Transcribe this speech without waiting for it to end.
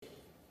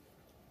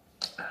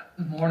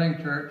Good morning,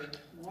 church.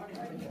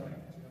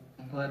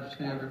 I'm glad to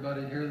see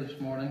everybody here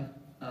this morning.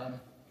 As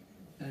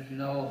you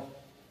know,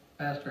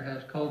 Pastor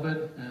has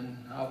COVID, and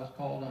I was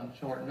called on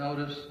short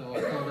notice, so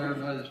I told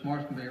everybody this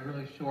morning's going to be a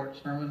really short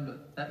sermon,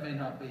 but that may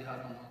not be, I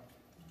don't know.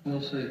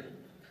 We'll see.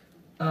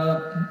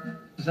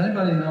 Does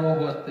anybody know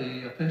what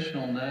the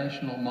official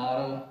national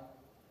motto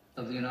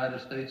of the United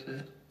States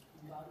is?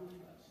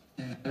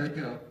 Yeah, there you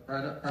go,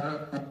 right up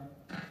front.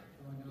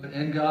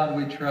 In God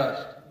we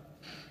trust.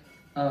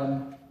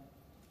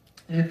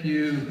 If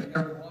you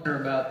ever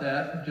wonder about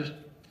that, just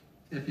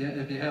if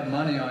you have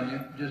money on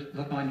you, just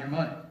look on your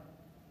money.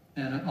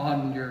 And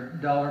on your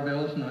dollar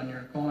bills and on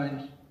your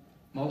coins,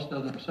 most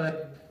of them say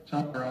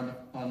somewhere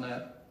on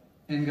that,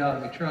 in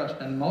God we trust.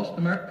 And most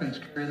Americans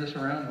carry this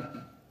around with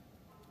them.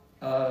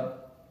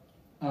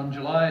 On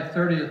July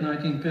 30th,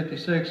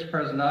 1956,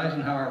 President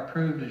Eisenhower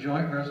approved a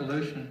joint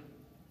resolution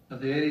of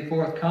the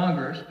 84th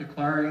Congress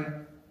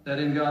declaring that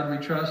in God we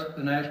trust,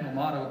 the national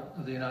motto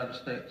of the United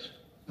States.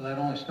 So that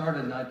only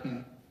started in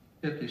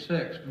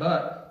 1956,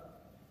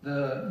 but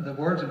the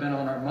words have been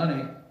on our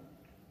money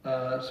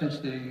since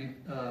the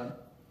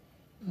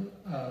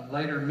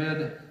later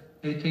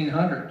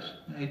mid-1800s.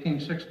 In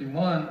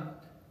 1861,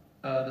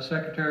 the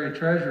Secretary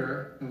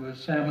Treasurer, who was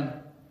Salmon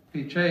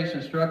P. Chase,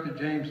 instructed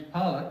James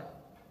Pollock,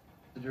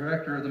 the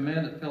director of the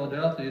Mint at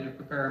Philadelphia, to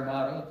prepare a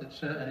motto that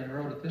said, and he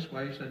wrote it this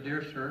way, he said,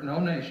 "Dear sir, no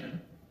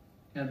nation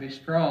can be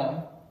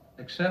strong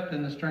except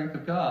in the strength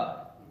of God,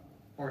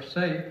 or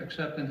safe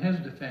except in His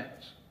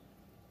defense.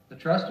 The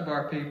trust of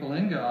our people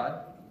in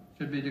God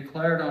should be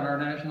declared on our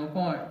national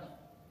coins.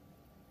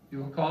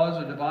 You will cause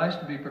a device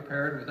to be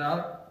prepared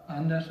without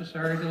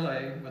unnecessary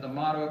delay, with a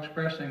motto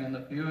expressing in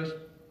the fewest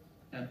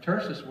and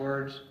tersest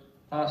words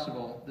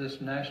possible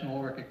this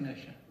national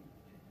recognition."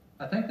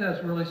 I think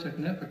that's really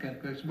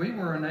significant because we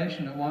were a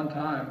nation at one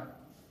time,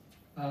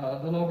 a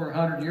little over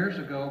 100 years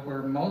ago,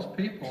 where most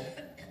people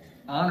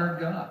honored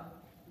God.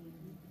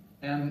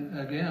 And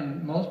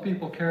again, most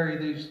people carry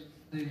these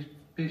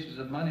pieces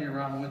of money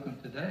around with them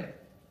today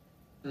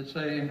that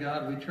say, "In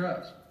God we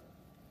trust."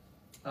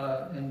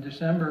 In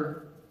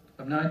December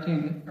of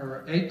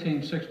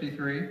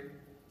 1863,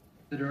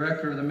 the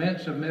director of the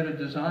Mint submitted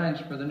designs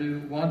for the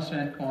new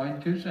 1-cent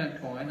coin, 2-cent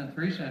coin, and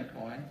 3-cent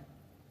coin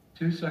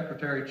to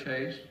Secretary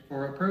Chase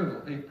for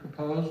approval. He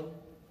proposed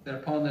that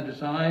upon the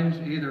designs,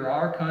 either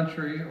 "Our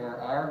country" or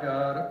 "Our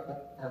God"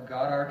 or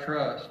 "God our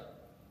trust"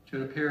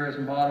 should appear as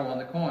a motto on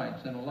the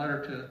coins. In a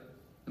letter to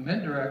the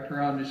Mint director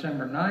on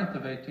December 9th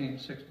of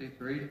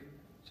 1863,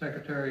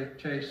 Secretary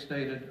Chase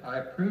stated, "I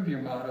approve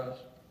your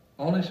mottos,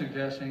 only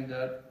suggesting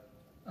that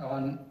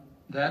on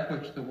that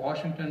which the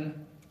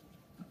Washington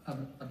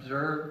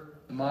observed,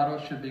 the motto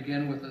should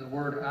begin with the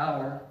word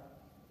 'our,'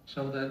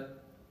 so that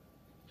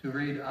to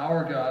read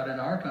 'Our God in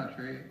our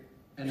country,'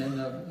 and in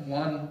the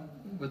one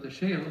with the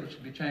shield, it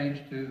should be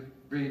changed to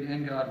read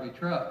 'In God we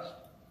trust.'"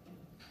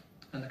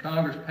 And the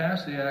Congress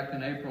passed the act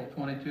in April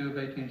 22 of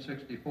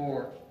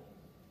 1864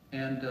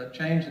 and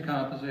changed the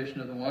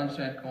composition of the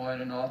 1-cent coin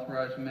and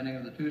authorized the minting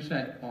of the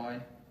 2-cent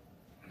coin.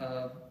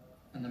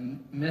 And the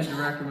Mint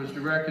director was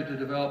directed to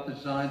develop the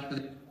designs for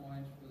these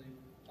coins for the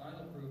final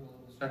approval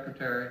of the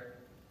Secretary.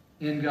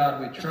 "In God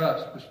we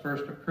trust" was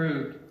first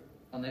approved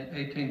on the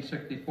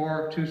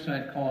 1864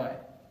 2-cent coin.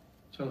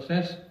 So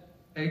since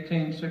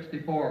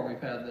 1864, we've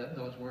had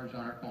those words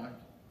on our coins.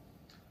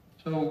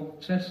 So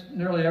since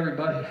nearly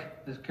everybody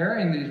is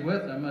carrying these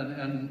with them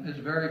and is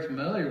very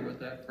familiar with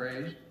that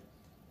phrase,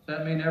 does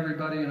that mean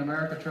everybody in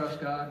America trusts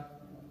God?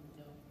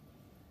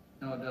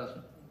 No, it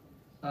doesn't.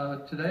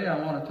 Today I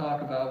want to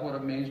talk about what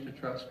it means to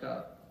trust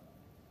God.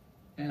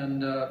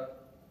 And to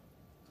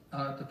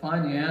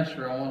find the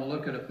answer, I want to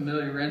look at a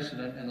familiar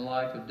incident in the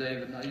life of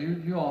David. Now,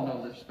 you all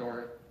know this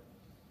story.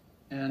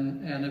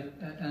 And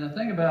the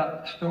thing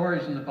about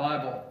stories in the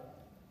Bible,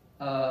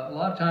 a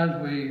lot of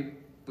times we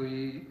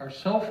are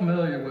so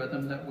familiar with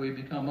them that we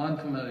become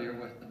unfamiliar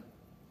with them.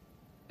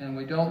 And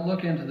we don't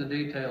look into the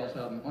details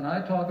of them. When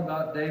I talk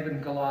about David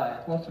and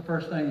Goliath, what's the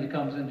first thing that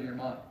comes into your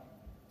mind?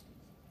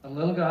 A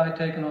little guy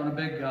taking on a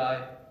big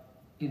guy.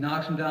 He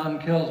knocks him down and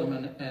kills him,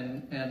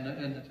 and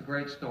it's a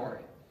great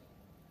story.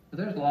 But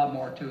there's a lot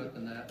more to it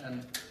than that.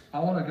 And I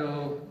want to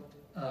go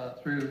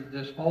through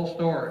this whole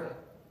story,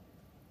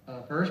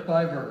 verse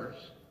by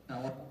verse. Now,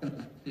 we're not going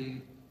to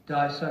be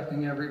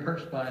dissecting every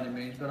verse by any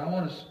means, but I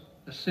want us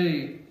to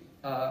see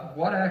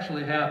what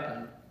actually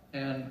happened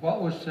and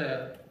what was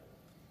said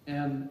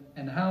and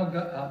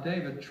how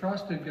David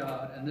trusted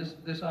God. And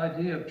this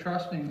idea of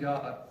trusting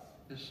God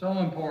is so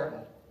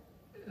important.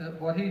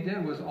 What he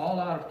did was all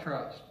out of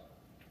trust.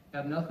 It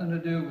had nothing to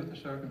do with the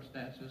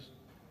circumstances,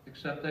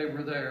 except they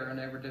were there and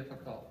they were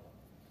difficult.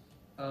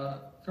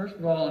 First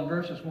of all, in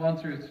verses 1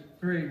 through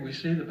 3, we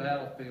see the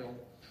battlefield.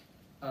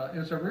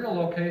 It's a real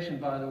location,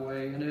 by the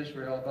way, in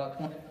Israel, about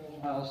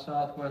 24 miles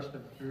southwest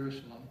of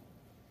Jerusalem.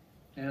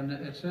 And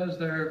it says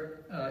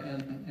there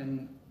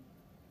in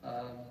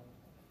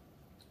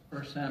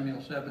 1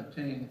 Samuel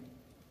 17,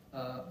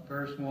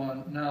 verse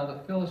 1, "Now the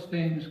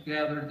Philistines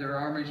gathered their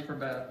armies for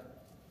battle.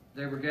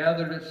 They were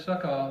gathered at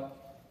Succoth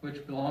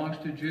which belongs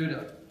to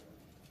Judah.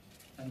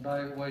 And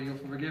by the way, you'll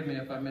forgive me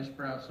if I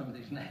mispronounce some of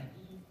these names.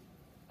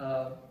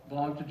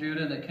 Belonged to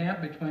Judah, and they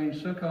camped between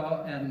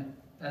Sukkah and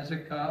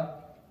Azekah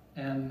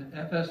and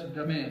Ephes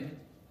Dammim.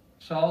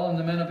 Saul and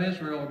the men of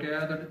Israel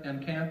gathered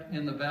and camped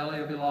in the valley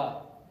of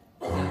Elah,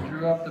 and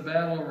drew up the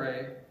battle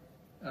array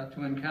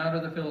to encounter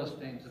the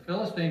Philistines. The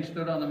Philistines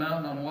stood on the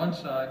mountain on one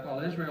side,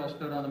 while Israel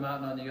stood on the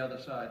mountain on the other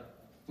side,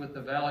 with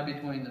the valley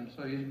between them.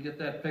 So you can get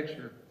that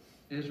picture.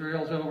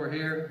 Israel's over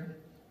here,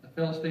 the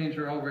Philistines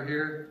are over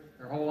here,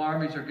 their whole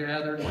armies are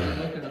gathered. When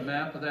you look at a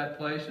map of that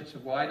place, it's a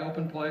wide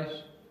open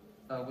place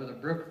with a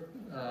brook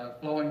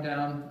flowing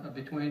down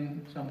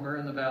between somewhere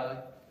in the valley.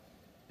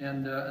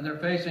 And they're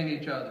facing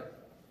each other,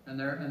 and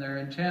they're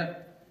intent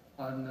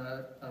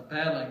on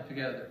battling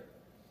together.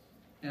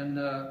 And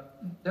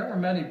there were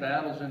many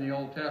battles in the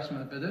Old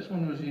Testament, but this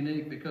one was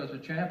unique because a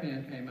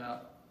champion came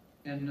out.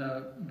 In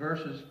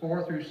verses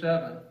 4 through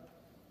 7,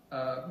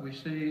 we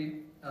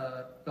see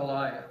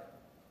Goliath.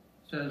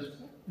 It says,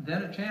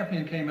 "Then a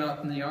champion came out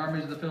from the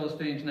armies of the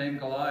Philistines named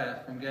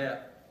Goliath from Gath,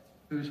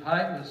 whose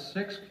height was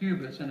 6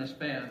 cubits in a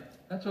span."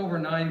 That's over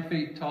 9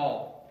 feet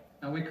tall.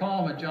 Now, we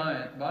call him a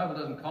giant. The Bible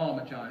doesn't call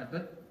him a giant,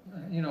 but,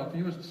 if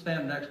you was to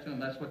stand next to him,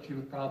 that's what you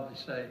would probably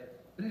say.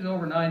 But he's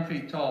over 9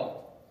 feet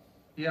tall.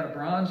 He had a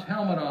bronze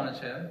helmet on his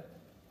head,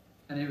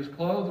 and he was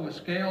clothed with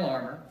scale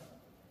armor,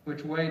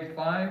 which weighed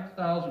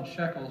 5,000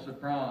 shekels of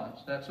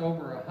bronze. That's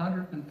over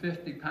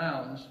 150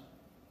 pounds.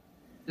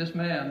 This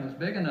man was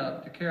big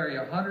enough to carry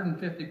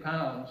 150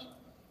 pounds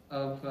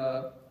of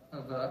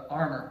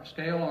armor.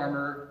 Scale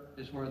armor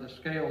is where the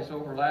scales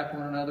overlap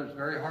one another. It's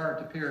very hard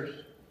to pierce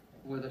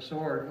with a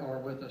sword or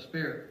with a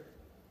spear.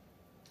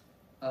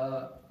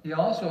 He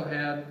also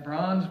had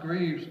bronze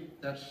greaves,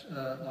 that's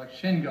like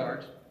shin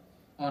guards,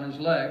 on his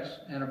legs,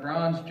 and a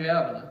bronze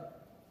javelin.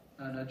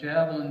 And a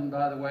javelin,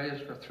 by the way,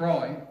 is for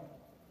throwing,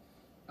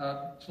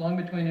 slung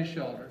between his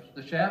shoulders.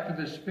 The shaft of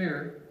his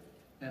spear,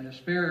 and his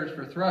spear is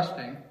for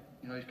thrusting.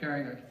 He's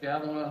carrying a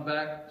javelin on his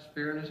back, a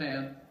spear in his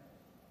hand,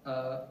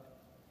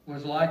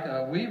 was like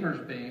a weaver's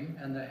beam,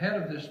 and the head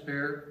of this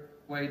spear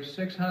weighed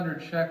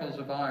 600 shekels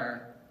of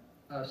iron.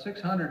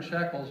 600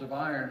 shekels of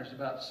iron is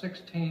about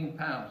 16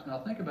 pounds. Now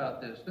think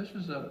about this. This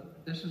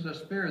is a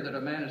spear that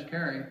a man is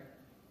carrying,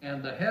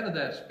 and the head of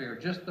that spear,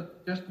 just the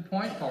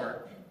point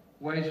part,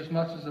 weighs as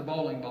much as a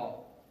bowling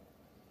ball.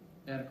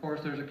 And of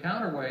course, there's a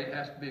counterweight. It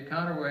has to be a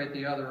counterweight at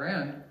the other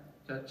end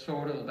that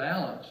sort of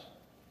balance.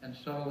 And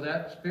so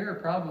that spear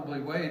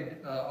probably weighed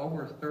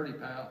over 30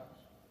 pounds,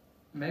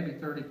 maybe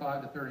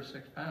 35 to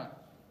 36 pounds.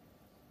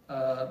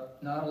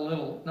 Not a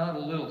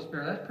little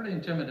spear. That's pretty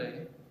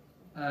intimidating.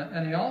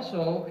 And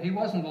he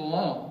wasn't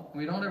alone.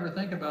 We don't ever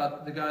think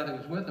about the guy that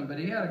was with him, but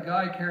he had a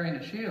guy carrying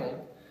a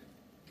shield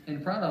in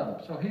front of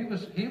him. So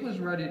he was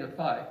ready to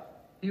fight.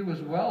 He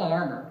was well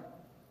armored,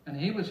 and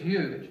he was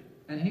huge,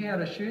 and he had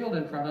a shield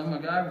in front of him.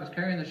 A guy was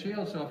carrying the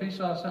shield, so if he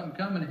saw something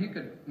coming, he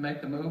could make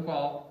the move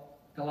while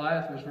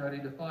Goliath was ready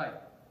to fight.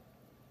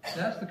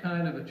 That's the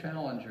kind of a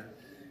challenger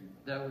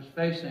that was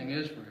facing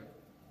Israel.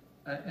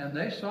 And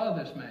they saw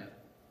this man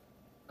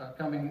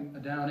coming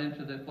down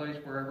into the place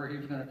wherever he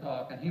was going to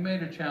talk, and he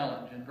made a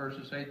challenge in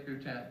verses 8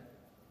 through 10.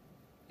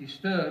 He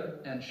stood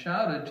and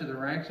shouted to the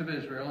ranks of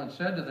Israel and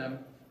said to them,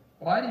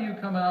 "Why do you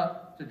come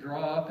out to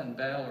draw up in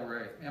battle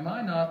array? Am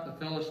I not the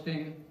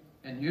Philistine,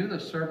 and you the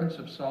servants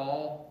of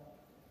Saul?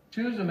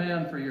 Choose a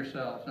man for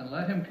yourselves, and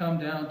let him come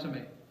down to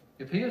me.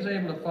 If he is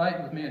able to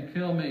fight with me and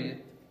kill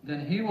me,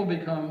 then we will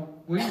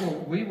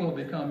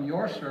become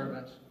your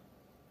servants.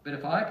 But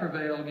if I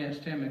prevail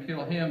against him and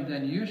kill him,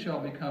 then you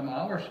shall become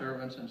our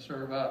servants and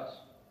serve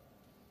us."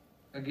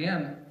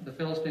 Again, the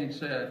Philistine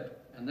said,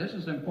 and this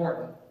is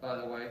important, by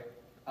the way,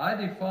 "I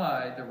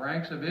defy the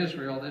ranks of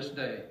Israel this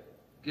day.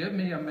 Give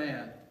me a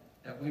man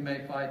that we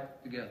may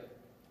fight together."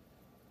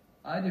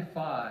 I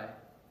defy,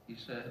 he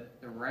said,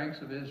 the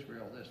ranks of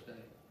Israel this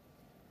day.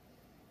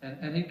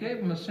 And he gave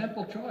him a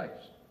simple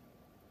choice.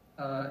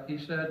 He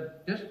said,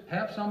 just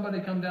have somebody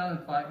come down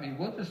and fight me.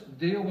 We'll just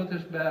deal with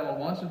this battle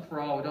once and for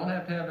all. We don't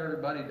have to have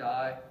everybody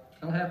die.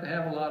 Don't have to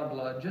have a lot of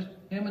blood. Just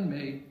him and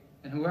me,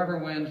 and whoever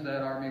wins,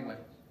 that army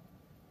wins.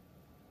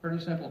 Pretty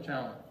simple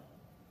challenge.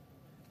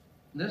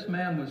 This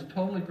man was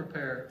totally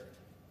prepared.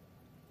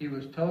 He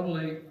was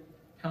totally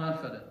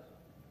confident,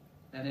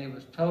 and he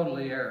was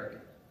totally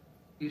arrogant.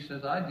 He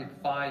says, "I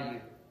defy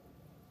you.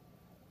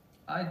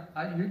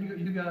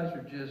 You guys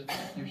are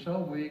you're so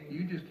weak,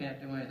 you just can't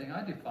do anything.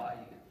 I defy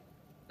you."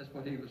 That's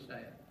what he was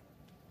saying.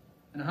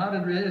 And how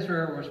did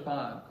Israel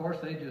respond? Of course,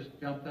 they just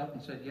jumped up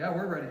and said, "Yeah,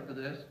 we're ready for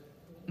this."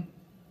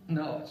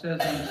 No, it says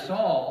when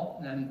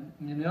Saul, and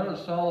you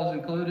notice Saul is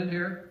included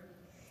here.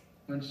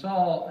 When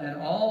Saul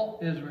and all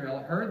Israel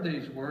heard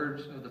these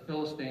words of the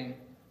Philistine,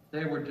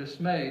 they were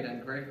dismayed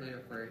and greatly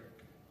afraid.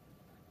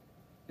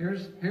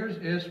 Here's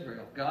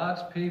Israel,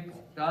 God's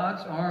people,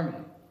 God's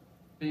army,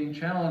 being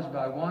challenged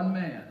by one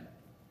man,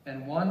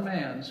 and one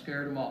man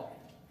scared them off.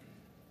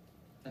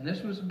 And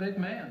this was a big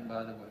man,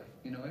 by the way.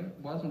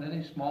 It wasn't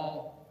any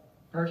small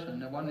person.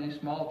 There wasn't any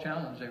small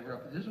challenge they were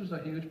up. This was a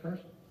huge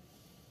person.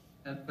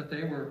 But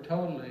they were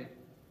totally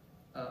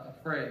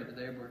afraid.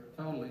 They were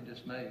totally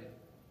dismayed.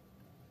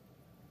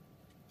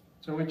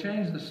 So we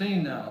change the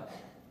scene now.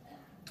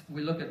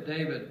 We look at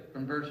David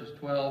from verses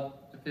 12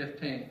 to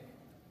 15.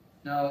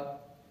 Now,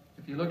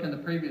 if you look in the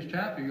previous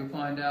chapter, you'll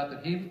find out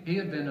that he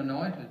had been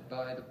anointed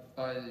by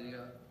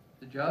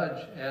the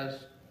judge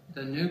as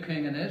the new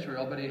king in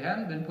Israel, but he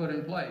hadn't been put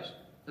in place.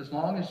 As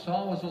long as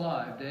Saul was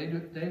alive,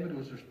 David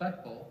was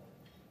respectful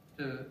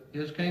to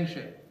his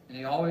kingship, and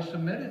he always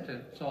submitted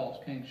to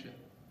Saul's kingship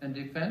and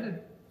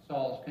defended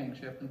Saul's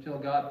kingship until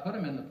God put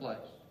him in the place.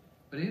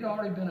 But he'd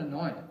already been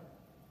anointed,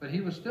 but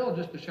he was still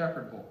just a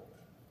shepherd boy.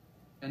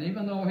 And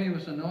even though he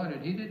was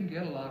anointed, he didn't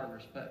get a lot of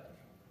respect,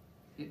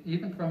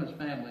 even from his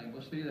family.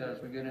 We'll see that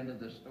as we get into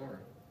this story.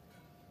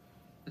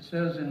 It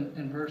says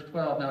in verse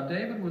 12, Now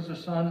David was the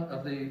son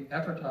of the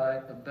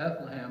Ephrathite of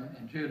Bethlehem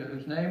in Judah,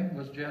 whose name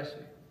was Jesse.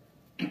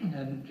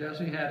 And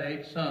Jesse had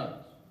 8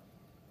 sons.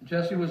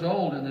 Jesse was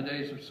old in the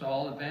days of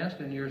Saul, advanced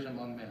in years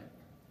among men.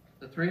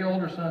 The 3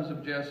 older sons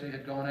of Jesse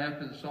had gone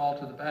after Saul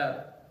to the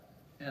battle.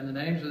 And the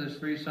names of his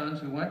 3 sons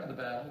who went to the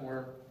battle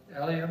were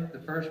Eliab, the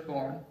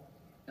firstborn,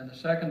 and the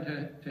second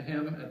to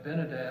him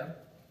Abinadab,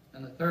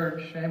 and the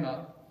third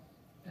Shema.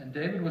 And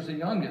David was the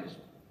youngest.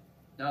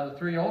 Now the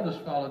 3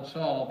 oldest followed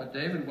Saul, but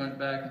David went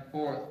back and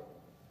forth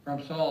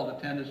from Saul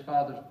to tend his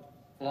father's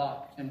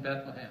flock in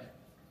Bethlehem.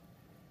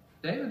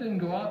 David didn't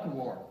go out to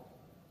war.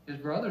 His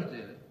brothers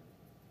did.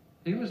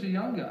 He was a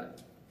young guy,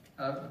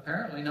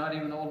 apparently not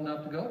even old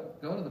enough to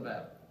go to the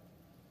battle.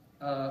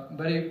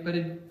 But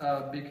he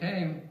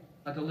became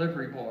a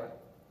delivery boy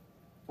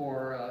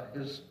for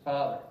his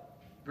father.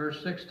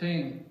 Verse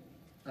 16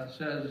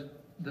 says,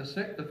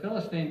 The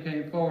Philistine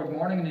came forward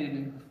morning and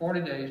evening for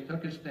 40 days,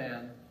 took his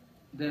stand.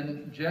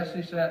 Then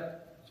Jesse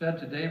said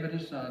to David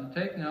his son,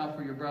 Take now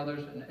for your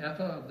brothers an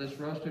ephah of this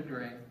roasted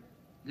grain,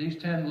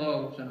 these 10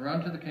 loaves, and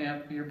run to the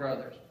camp for your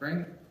brothers.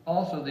 Bring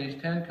also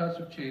these 10 cuts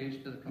of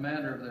cheese to the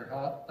commander of their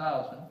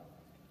 1,000,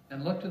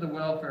 and look to the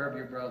welfare of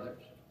your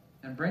brothers,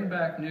 and bring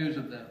back news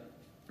of them.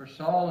 For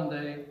Saul and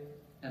they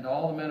and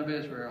all the men of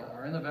Israel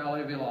are in the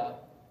valley of Elah,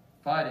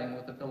 fighting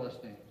with the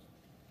Philistines.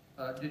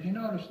 Did you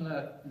notice in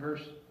that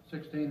verse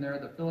 16 there,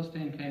 the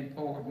Philistine came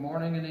forward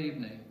morning and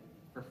evening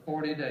for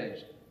 40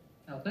 days.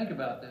 Now think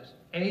about this.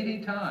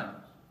 80 times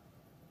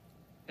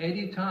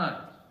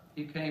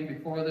he came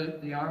before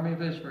the army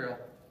of Israel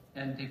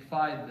and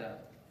defied them,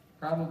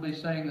 probably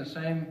saying the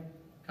same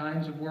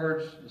kinds of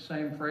words, the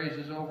same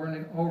phrases over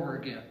and over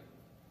again.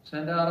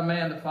 Send out a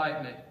man to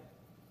fight me.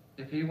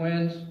 If he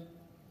wins,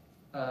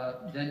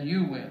 then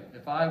you win.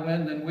 If I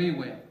win, then we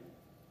win.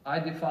 I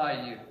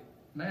defy you.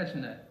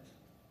 Imagine that.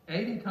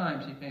 80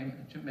 times he came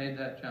and made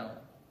that challenge.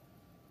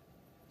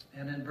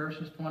 And in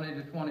verses 20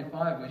 to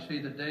 25, we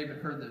see that David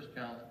heard this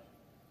challenge,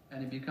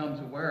 and he becomes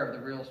aware of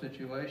the real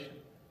situation.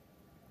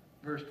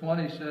 Verse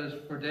 20 says,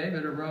 For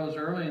David arose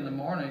early in the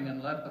morning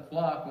and left the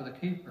flock with a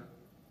keeper,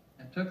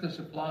 and took the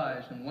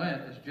supplies and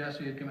went as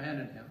Jesse had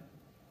commanded him,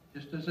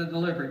 just as a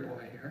delivery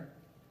boy here.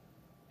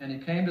 And he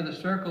came to the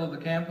circle of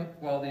the camp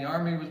while the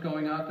army was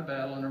going out to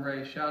battle in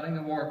array, shouting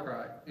the war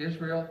cry.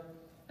 Israel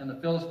and the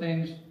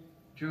Philistines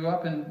drew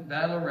up in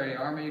battle array,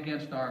 army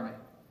against army.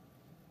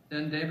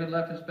 Then David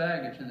left his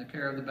baggage in the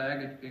care of the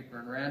baggage keeper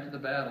and ran to the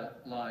battle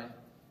line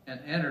and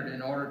entered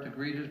in order to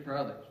greet his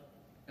brothers.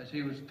 As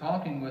he was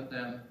talking with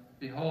them,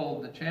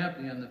 behold, the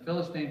champion, the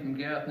Philistine from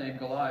Gath named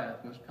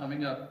Goliath, was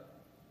coming up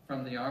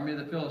from the army of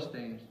the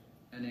Philistines,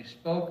 and he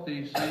spoke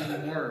these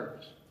same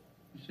words.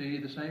 You see,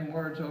 the same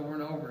words over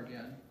and over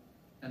again.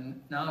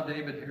 And now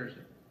David hears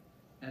it.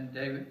 And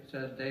David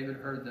says David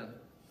heard them.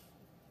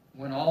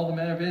 When all the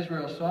men of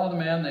Israel saw the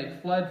man, they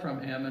fled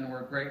from him and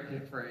were greatly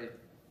afraid.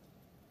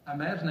 I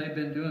imagine they'd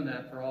been doing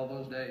that for all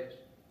those days.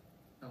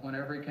 But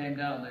whenever he came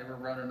down, they were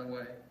running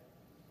away.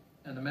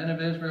 And the men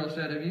of Israel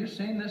said, Have you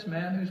seen this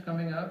man who's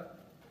coming up?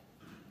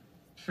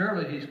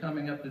 Surely he's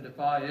coming up to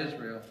defy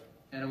Israel.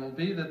 And it will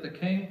be that the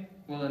king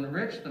will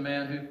enrich the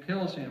man who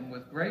kills him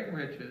with great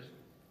riches,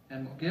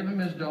 and will give him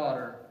his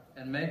daughter,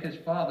 and make his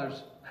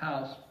father's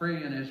house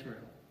free in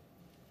Israel.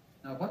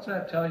 Now, what's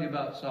that tell you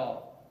about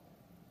Saul?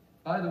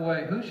 By the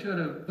way, who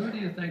do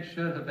you think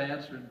should have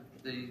answered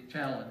the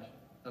challenge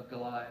of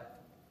Goliath?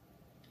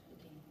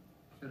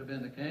 Should have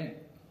been the king.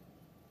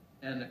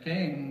 And the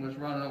king was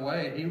running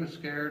away. He was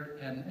scared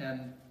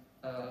and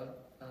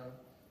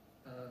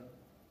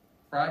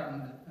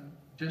frightened,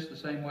 just the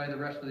same way the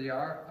rest of the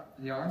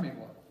army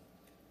was.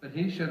 But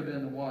he should have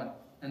been the one.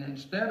 And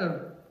instead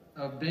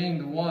of being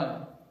the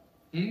one,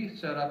 he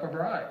set up a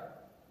bribe.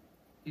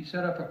 He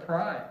set up a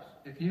prize.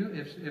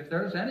 If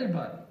there's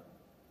anybody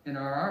in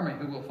our army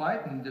who will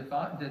fight and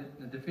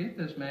defeat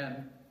this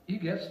man, he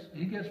gets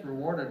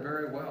rewarded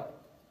very well.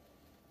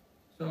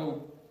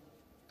 So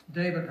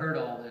David heard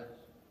all this.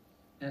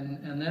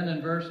 And then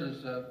in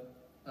verses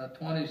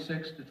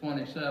 26 to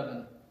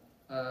 27,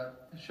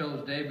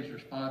 shows David's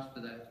response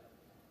to that.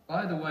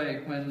 By the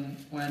way, when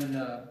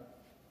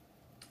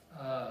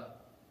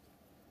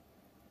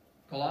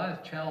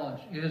Goliath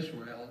challenged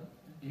Israel,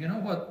 do you know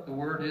what the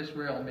word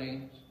Israel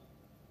means?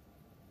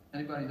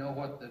 Anybody know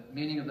what the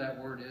meaning of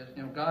that word is?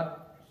 You know,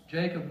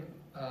 Jacob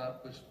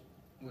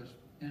was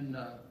in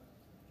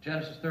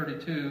Genesis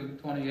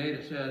 32:28.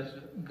 It says,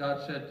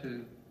 God said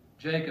to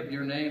Jacob,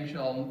 "Your name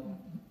shall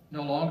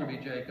no longer be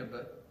Jacob,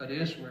 but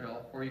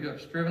Israel, for you have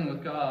striven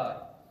with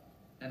God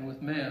and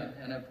with men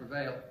and have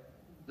prevailed."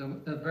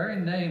 The very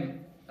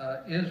name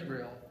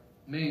Israel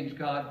means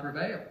God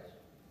prevails.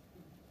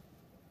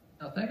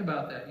 Now think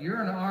about that.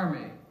 You're an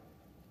army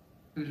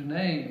whose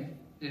name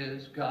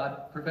is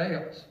God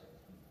prevails,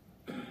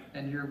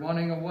 and you're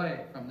running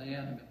away from the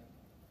enemy.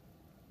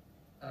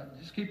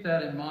 Just keep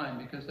that in mind,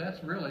 because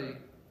that's really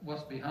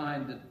what's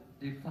behind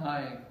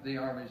defying the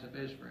armies of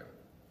Israel.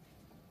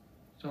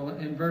 So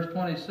in verse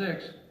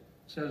 26, it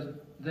says,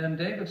 "Then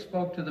David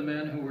spoke to the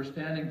men who were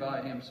standing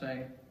by him,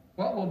 saying,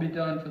 'What will be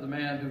done for the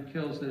man who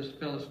kills this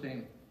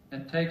Philistine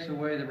and takes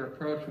away the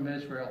reproach from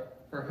Israel?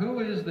 For who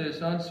is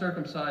this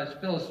uncircumcised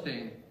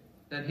Philistine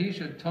that he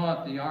should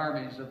taunt the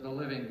armies of the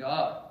living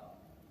God?'"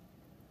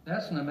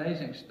 That's an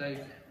amazing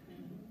statement.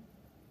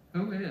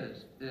 Who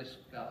is this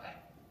guy?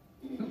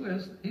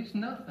 He's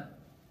nothing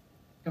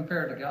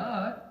compared to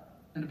God,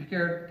 and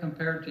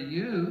compared to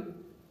you.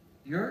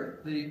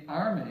 You're the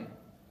army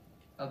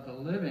of the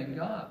living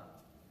God.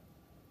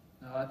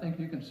 Now, I think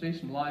you can see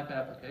some life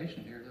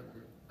application here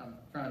that I'm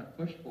trying to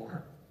push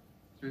for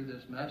through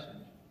this message.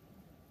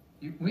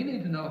 We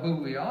need to know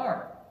who we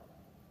are,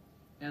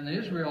 and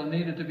Israel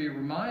needed to be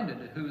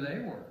reminded of who they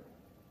were.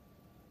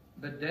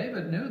 But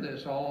David knew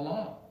this all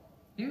along.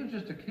 He was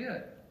just a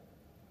kid.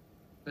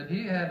 But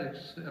he had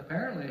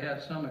apparently had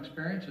some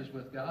experiences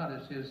with God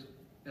as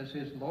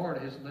his Lord,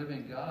 his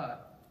living God,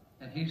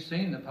 and he's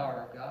seen the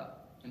power of God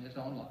in his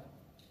own life.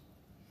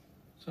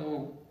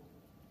 So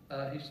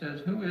he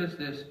says, "Who is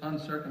this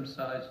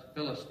uncircumcised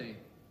Philistine,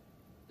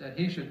 that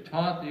he should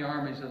taunt the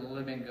armies of the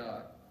living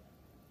God?"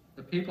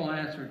 The people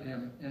answered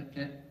him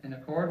in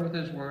accord with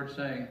his word,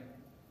 saying,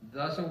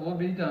 "Thus it will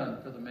be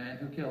done for the man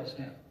who kills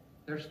him."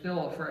 They're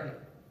still afraid.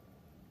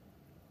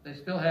 They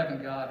still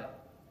haven't got it.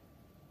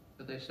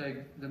 But they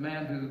say the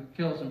man who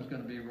kills him is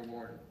going to be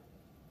rewarded.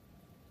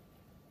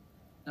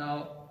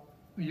 Now,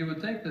 you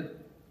would think that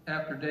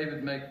after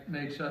David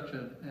made such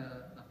a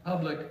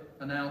public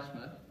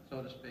announcement,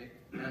 so to speak,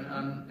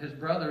 and his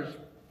brothers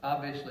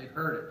obviously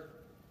heard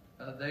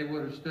it, they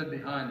would have stood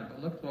behind him. But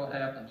look what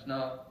happens.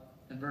 Now,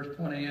 in verse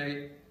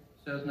 28, it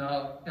says,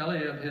 "Now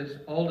Eliab, his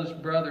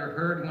oldest brother,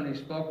 heard when he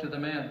spoke to the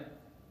men.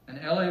 And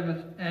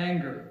Eliab's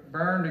anger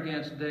burned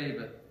against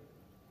David.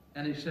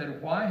 And he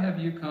said, 'Why have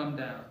you come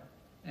down?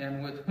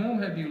 And with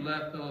whom have you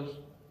left those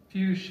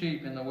few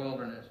sheep in the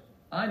wilderness?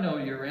 I know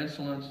your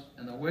insolence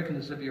and the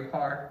wickedness of your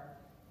heart,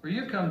 for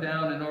you come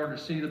down in order to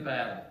see the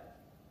battle.'"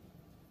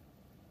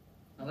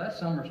 Now that's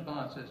some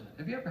response, isn't it?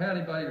 Have you ever had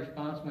anybody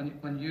respond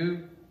when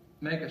you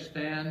make a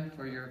stand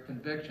for your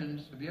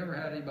convictions? Have you ever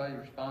had anybody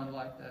respond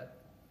like that?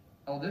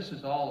 "Oh, this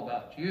is all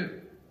about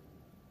you.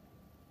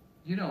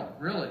 You don't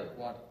really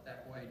want it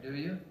that way, do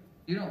you?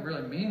 You don't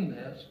really mean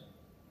this.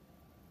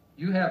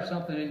 You have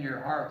something in your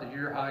heart that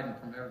you're hiding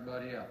from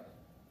everybody else.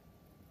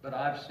 But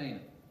I've seen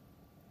it."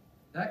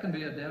 That can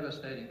be a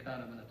devastating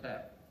kind of an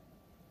attack.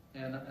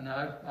 And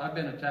I've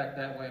been attacked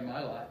that way in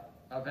my life.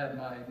 I've had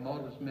my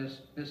motives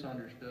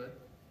misunderstood.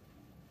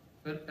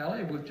 But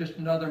Eliab was just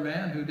another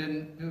man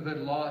who had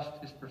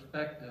lost his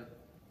perspective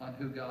on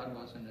who God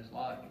was in his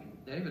life.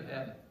 David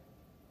hadn't.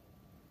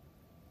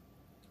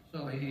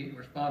 So he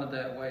responded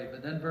that way.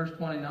 But then verse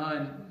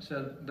 29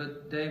 said,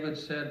 "But David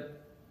said,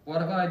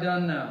 'What have I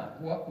done now?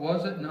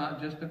 Was it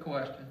not just a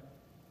question?'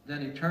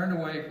 Then he turned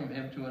away from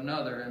him to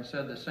another and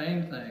said the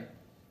same thing,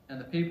 and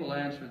the people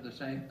answered the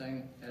same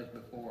thing as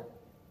before."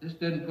 This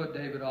didn't put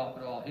David off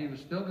at all. He was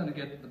still going to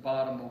get to the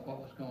bottom of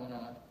what was going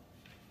on.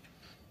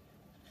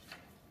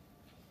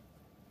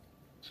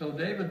 So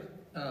David,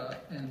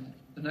 in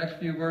the next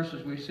few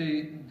verses, we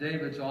see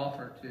David's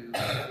offer to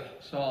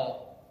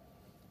Saul,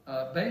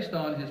 based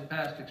on his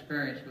past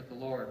experience with the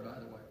Lord, by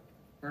the way.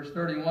 Verse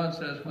 31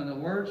 says, "When the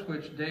words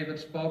which David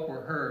spoke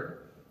were heard,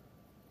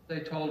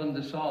 they told him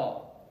to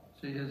Saul."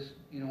 See,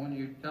 when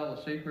you tell a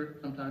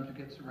secret, sometimes it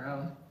gets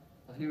around.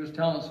 Well, he was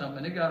telling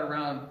something, it got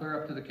around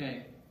clear up to the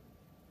king.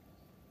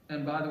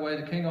 And by the way,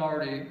 the king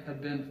already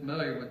had been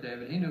familiar with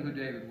David. He knew who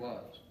David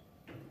was.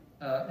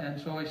 And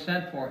so he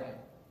sent for him.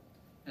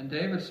 And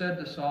David said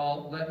to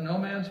Saul, "Let no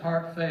man's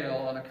heart fail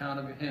on account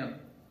of him.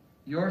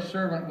 Your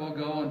servant will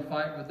go and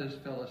fight with this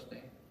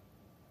Philistine."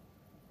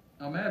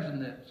 Now imagine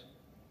this.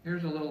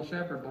 Here's a little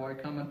shepherd boy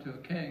coming to a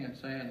king and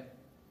saying,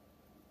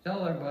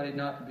 "Tell everybody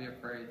not to be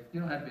afraid. You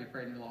don't have to be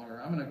afraid any longer.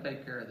 I'm going to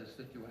take care of this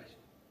situation."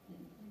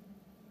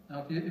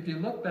 Now, if you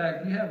look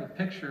back, if you have a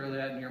picture of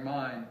that in your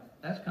mind,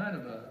 that's kind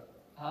of an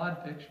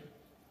odd picture.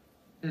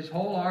 His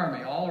whole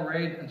army, all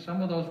arrayed, and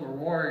some of those were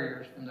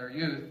warriors from their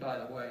youth, by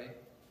the way.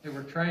 They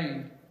were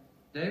trained.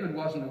 David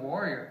wasn't a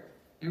warrior.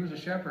 He was a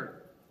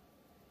shepherd.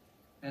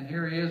 And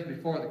here he is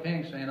before the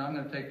king saying, "I'm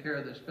going to take care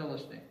of this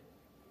Philistine."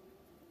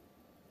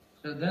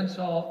 So then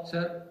Saul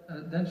said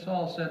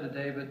to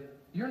David,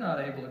 "You're not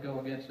able to go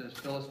against this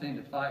Philistine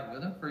to fight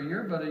with him, for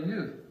you're but a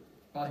youth,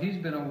 while he's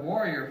been a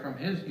warrior from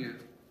his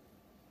youth.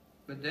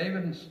 But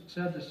David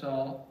said to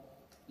Saul,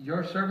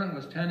 your servant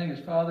was tending his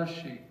father's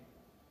sheep.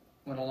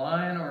 When a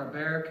lion or a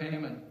bear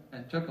came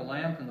and took a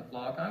lamb from the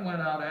flock, I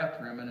went out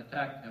after him and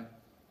attacked him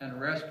and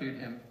rescued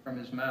him from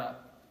his mouth.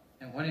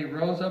 And when he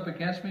rose up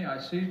against me, I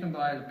seized him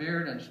by his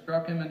beard and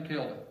struck him and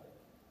killed him.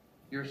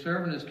 Your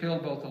servant has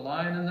killed both the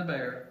lion and the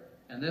bear,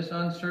 and this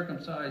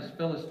uncircumcised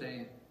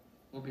Philistine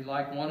will be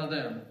like one of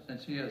them,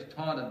 since he has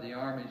taunted the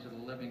armies of the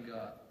living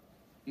God.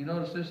 You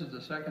notice this is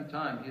the second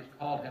time he has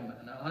called him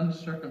an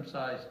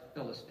uncircumcised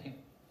Philistine.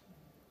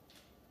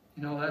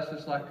 You know, that's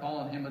just like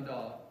calling him a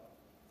dog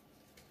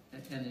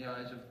in the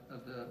eyes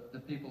of the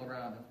people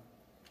around him.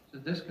 So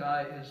this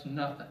guy is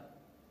nothing.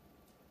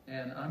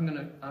 And I'm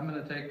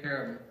gonna take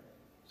care of him,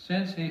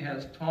 since he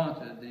has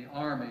taunted the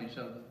armies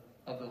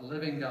of the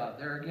living God.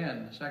 There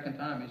again, the second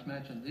time he's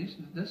mentioned,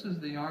 this is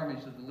the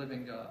armies of the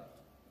living God.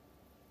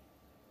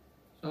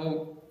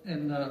 So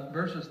in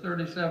verses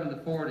 37 to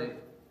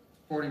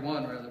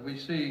 41 rather, we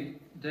see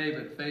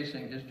David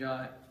facing his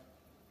giant.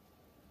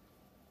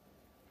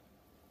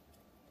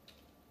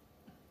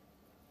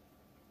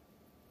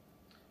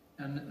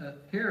 And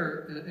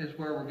here is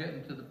where we're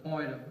getting to the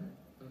point of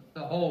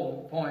the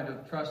whole point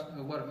of trust,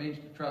 of what it means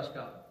to trust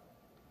God.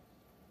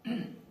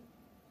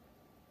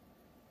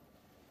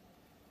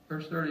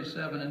 Verse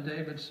 37, and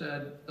David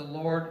said, the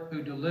Lord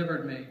who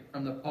delivered me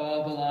from the paw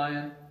of the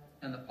lion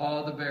and the paw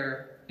of the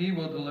bear, he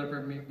will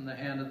deliver me from the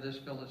hand of this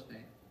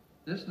Philistine.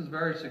 This is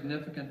very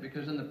significant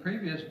because in the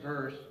previous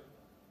verse,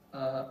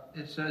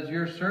 it says,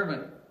 your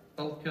servant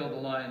both killed the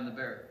lion and the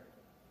bear.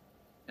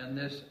 And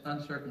this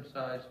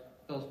uncircumcised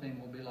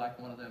Philistine will be like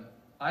one of them.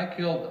 I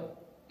killed them,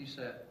 he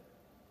said.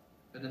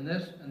 But in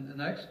the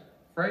next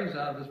phrase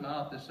out of his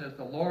mouth, it says,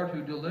 the Lord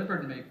who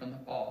delivered me from the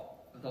paw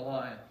of the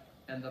lion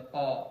and the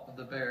paw of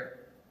the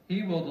bear,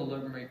 he will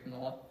deliver me from the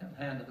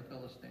hand of the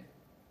Philistine.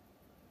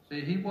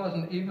 See, he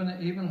wasn't,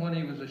 even when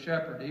he was a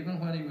shepherd,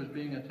 even when he was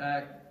being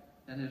attacked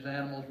and his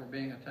animals were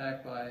being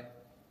attacked by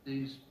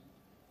these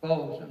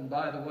foes, and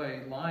by the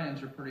way,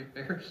 lions are pretty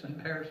fierce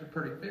and bears are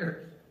pretty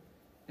fierce.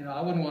 You know,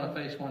 I wouldn't want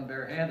to face one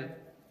barehanded.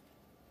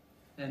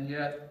 And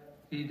yet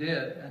he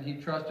did, and he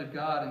trusted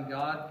God, and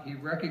he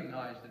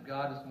recognized that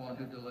God is the one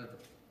who delivered.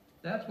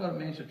 That's what it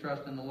means to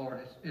trust in the Lord.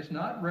 It's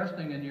not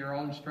resting in your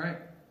own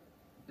strength.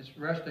 It's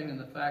resting in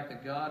the fact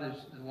that God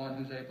is the one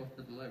who's able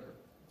to deliver.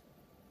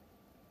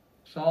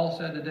 Saul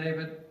said to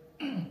David,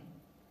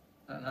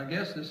 and I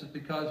guess this is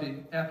because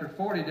after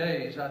 40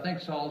 days, I think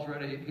Saul's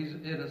ready. He's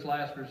at his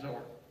last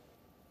resort.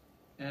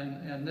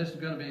 And this is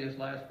going to be his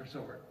last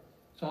resort.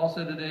 Saul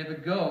said to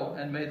David, go,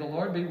 and may the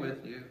Lord be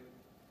with you.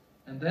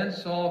 And then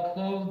Saul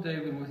clothed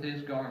David with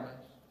his garments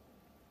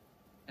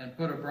and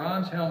put a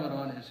bronze helmet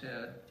on his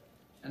head,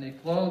 and he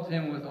clothed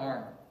him with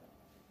armor.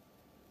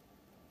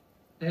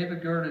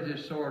 David girded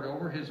his sword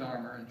over his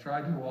armor and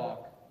tried to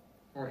walk,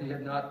 for he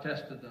had not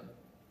tested them.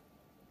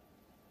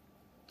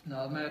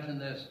 Now imagine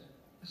this.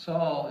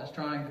 Saul is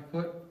trying to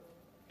put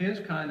his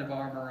kind of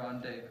armor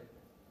on David.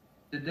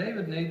 Did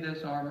David need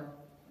this armor?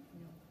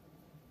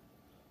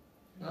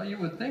 Well, you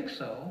would think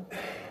so.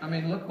 I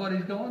mean, look what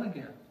he's going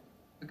against.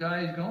 The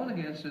guy he's going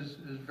against is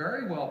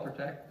very well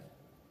protected.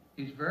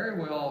 He's very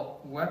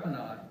well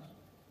weaponized,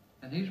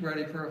 and he's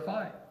ready for a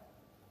fight.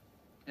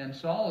 And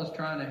Saul is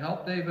trying to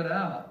help David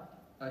out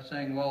by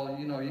saying, well,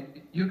 you know,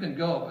 you can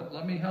go, but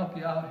let me help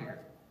you out here.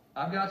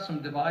 I've got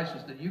some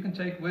devices that you can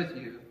take with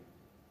you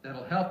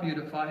that'll help you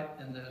to fight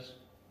in this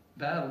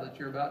battle that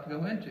you're about to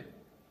go into.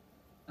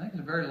 I think it's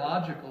a very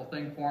logical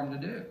thing for him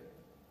to do.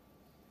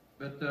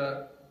 But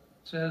it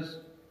says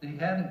he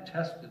hadn't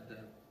tested them.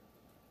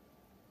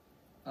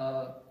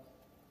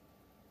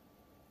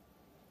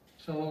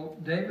 So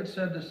David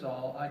said to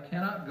Saul, I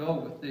cannot go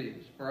with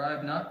these, for I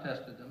have not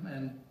tested them.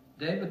 And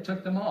David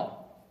took them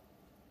all.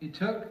 He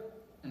took,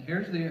 and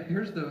here's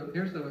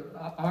the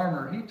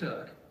armor he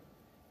took.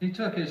 He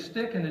took his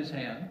stick in his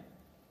hand,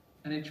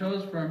 and he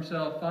chose for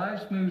himself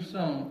 5 smooth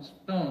stones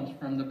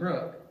from the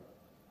brook,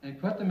 and he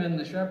put them in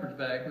the shepherd's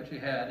bag which he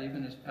had,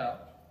 even his pouch.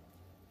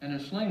 And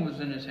his sling was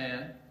in his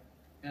hand,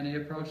 and he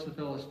approached the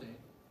Philistine.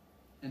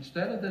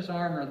 Instead of this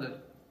armor that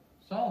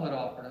Saul had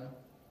offered him,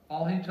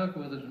 all he took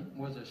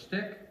was a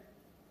stick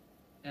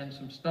and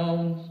some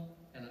stones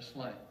and a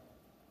sling.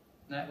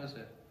 And that was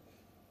it.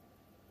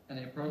 And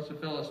he approached the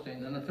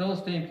Philistine. Then the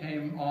Philistine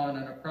came on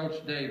and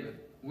approached David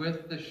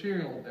with the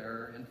shield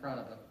bearer in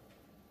front of him.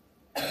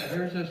 And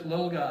here's this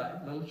little guy,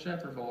 little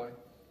shepherd boy,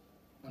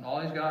 when all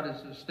he's got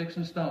is sticks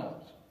and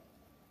stones.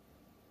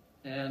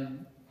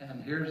 And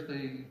here's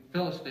the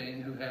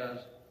Philistine who has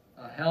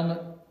a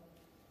helmet,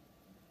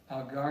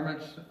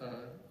 garments,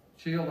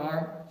 shield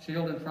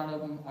in front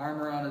of him,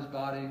 armor on his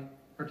body,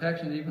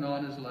 protection even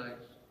on his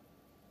legs,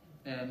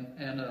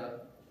 and a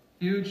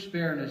huge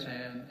spear in his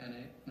hand,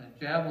 and a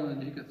javelin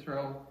that he could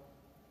throw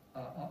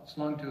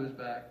slung to his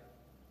back,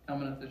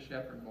 coming at the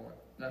shepherd boy.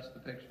 That's the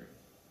picture.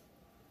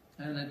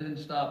 And it didn't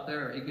stop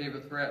there. He gave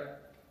a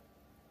threat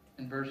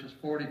in verses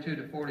 42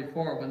 to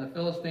 44. When the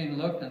Philistine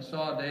looked and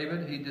saw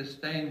David, he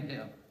disdained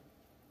him.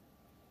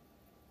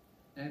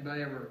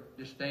 Anybody ever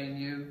disdain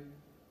you?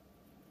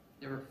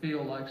 You ever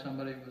feel like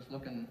somebody was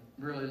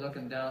really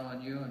looking down on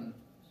you and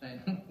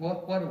saying,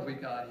 what have we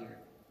got here?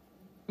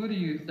 Who do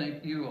you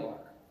think you are?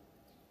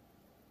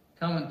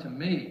 Coming to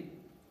me.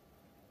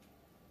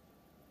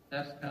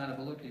 That's the kind of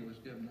a look he was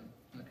giving them,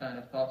 and the kind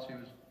of thoughts he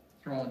was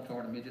throwing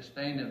toward him. He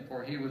disdained him,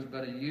 for he was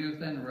but a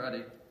youth and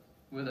ruddy,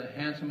 with a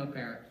handsome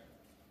appearance.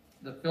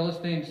 The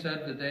Philistine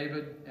said to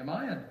David, am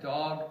I a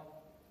dog?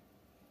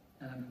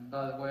 And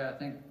by the way, I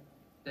think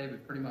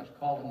David pretty much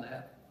called him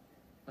that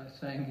by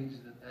saying he's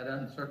that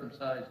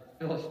uncircumcised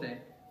Philistine.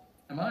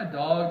 Am I a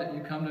dog that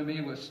you come to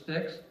me with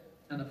sticks?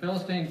 And the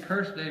Philistine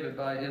cursed David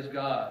by his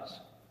gods.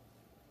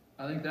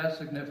 I think that's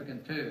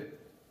significant too.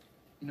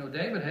 You know,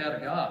 David had a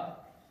god,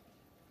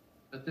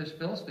 but this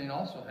Philistine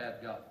also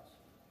had gods.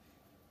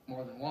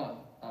 More than one,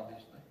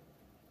 obviously.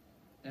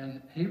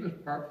 And he was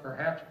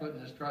perhaps putting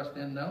his trust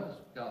in those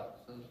gods.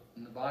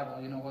 In the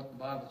Bible, you know what the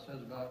Bible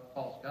says about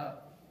false gods.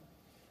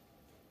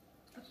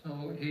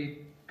 So he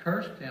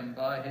cursed him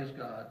by his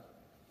God.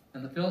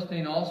 And the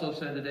Philistine also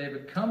said to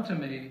David, come to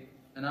me,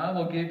 and I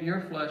will give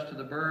your flesh to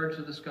the birds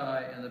of the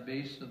sky and the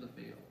beasts of the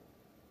field.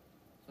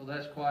 So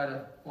that's quite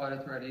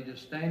a threat. He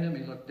disdained him.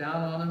 He looked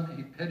down on him.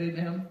 He pitied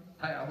him.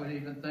 I would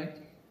even think,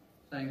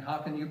 saying, how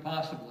can you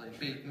possibly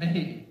beat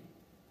me?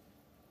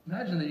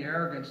 Imagine the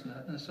arrogance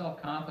and the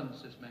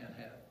self-confidence this man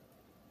had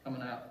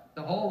coming out.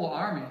 The whole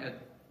army had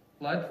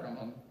fled from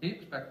him. He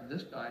expected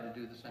this guy to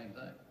do the same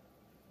thing.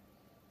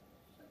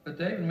 But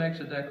David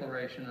makes a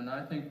declaration, and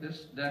I think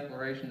this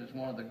declaration is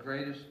one of the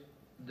greatest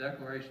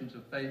declarations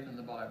of faith in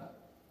the Bible.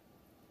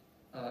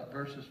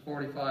 Verses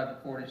 45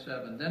 to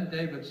 47. Then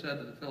David said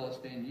to the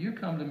Philistine, you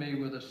come to me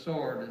with a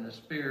sword and a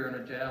spear and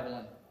a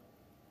javelin.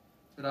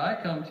 But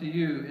I come to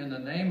you in the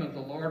name of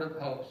the Lord of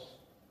hosts,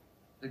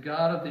 the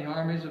God of the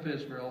armies of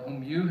Israel,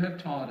 whom you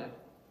have taunted.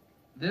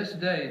 This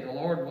day the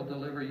Lord will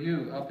deliver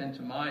you up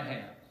into my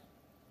hands,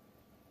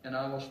 and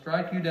I will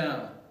strike you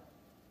down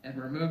and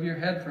remove your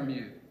head from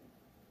you.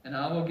 And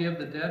I will give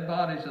the dead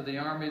bodies of the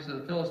armies of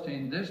the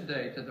Philistine this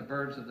day to the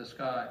birds of the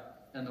sky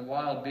and the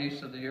wild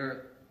beasts of the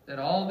earth, that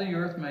all the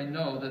earth may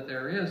know that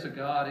there is a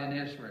God in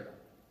Israel,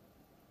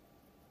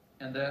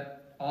 and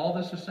that all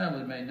this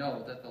assembly may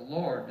know that the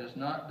Lord does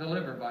not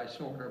deliver by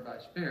sword or by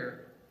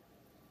spear,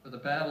 for the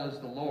battle is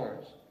the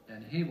Lord's,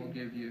 and he will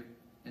give you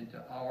into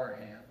our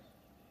hands.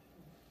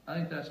 I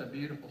think that's a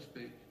beautiful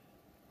speech.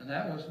 And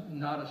that was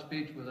not a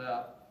speech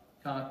without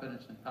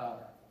confidence and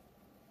power.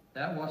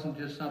 That wasn't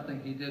just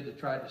something he did to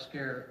try to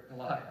scare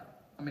Goliath.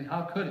 I mean,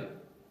 how could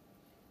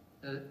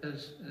he?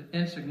 As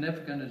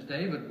insignificant as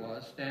David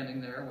was, standing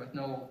there with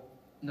no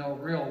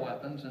real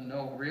weapons and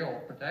no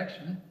real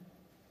protection,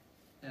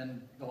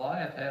 and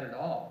Goliath had it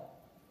all.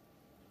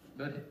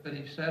 But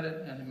he said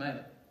it and he meant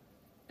it.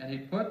 And he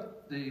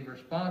put the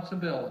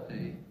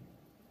responsibility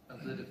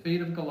of the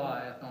defeat of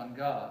Goliath on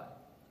God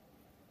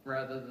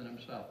rather than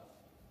himself.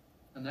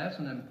 And that's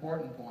an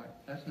important point.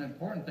 That's an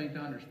important thing to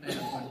understand.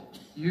 When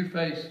you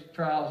face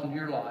trials in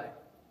your life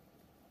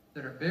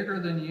that are bigger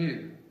than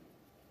you,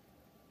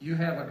 you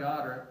have a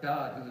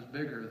God who is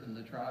bigger than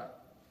the trial,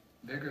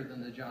 bigger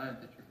than the giant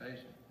that you're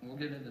facing. And we'll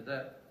get into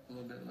that a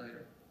little bit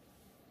later.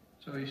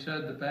 So he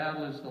said the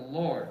battle is the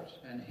Lord's,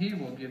 and he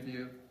will give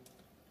you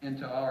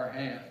into our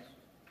hands.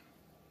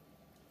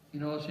 You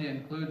notice he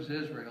includes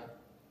Israel.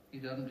 He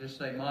doesn't just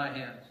say my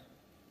hands.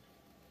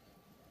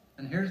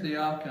 And here's the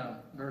outcome,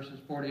 verses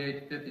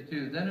 48 to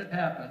 52. Then it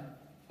happened,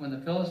 when the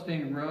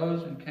Philistine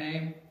rose and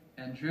came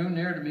and drew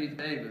near to meet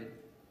David,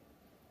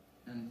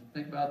 and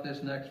think about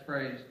this next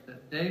phrase,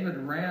 that David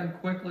ran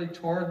quickly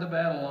toward the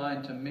battle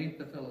line to meet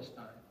the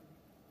Philistine.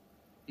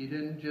 He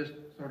didn't just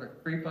sort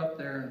of creep up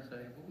there and say,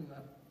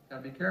 I've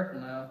got to be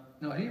careful now.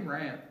 No, he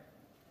ran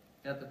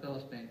at the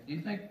Philistine. Do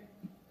you think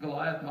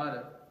Goliath might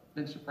have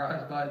been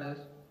surprised by this?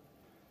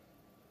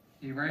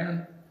 He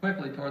ran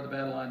quickly toward the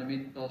battle line to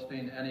meet the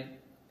Philistine, and he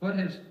put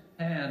his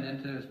hand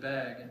into his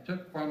bag and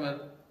took from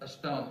it a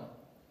stone.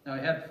 Now,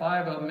 he had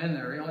 5 of them in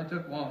there. He only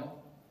took one.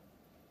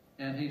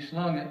 And he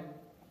slung it,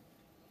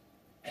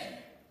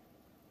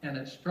 and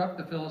it struck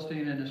the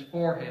Philistine in his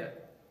forehead.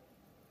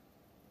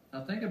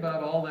 Now, think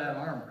about all that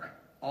armor,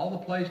 all the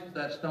places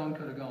that stone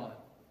could have gone.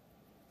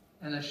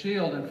 And the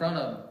shield in front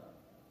of him.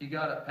 He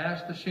got it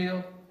past the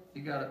shield.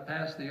 He got it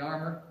past the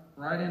armor,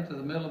 right into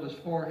the middle of his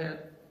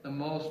forehead, the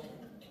most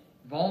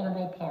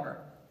vulnerable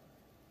part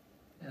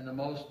and the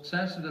most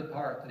sensitive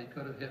part that he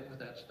could have hit with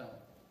that stone.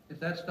 If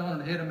that stone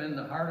had hit him in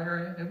the heart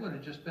area, it would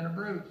have just been a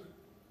bruise.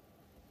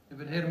 If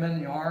it hit him in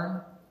the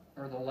arm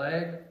or the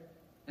leg,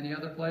 any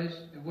other place,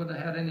 it wouldn't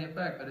have had any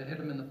effect, but it hit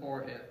him in the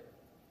forehead.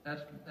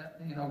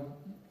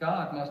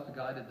 God must have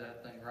guided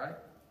that thing, right?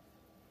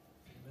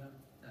 Amen.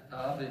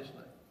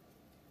 Obviously.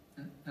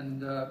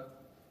 And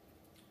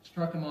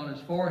struck him on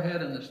his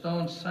forehead, and the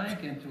stone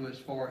sank into his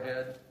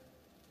forehead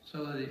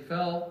so that he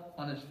fell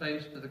on his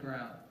face to the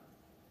ground.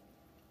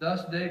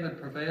 Thus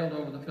David prevailed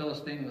over the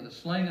Philistine with a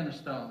sling and a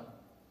stone,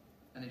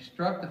 and he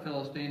struck the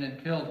Philistine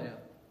and killed him.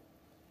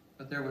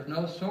 But there was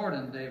no sword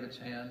in David's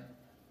hand,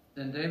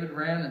 Then David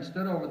ran and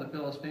stood over the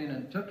Philistine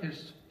and took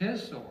his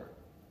sword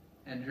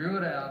and drew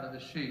it out of the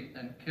sheath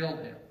and killed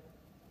him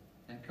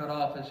and cut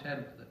off his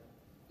head with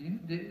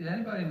it. Did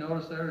anybody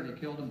notice there that he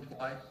killed him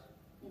twice?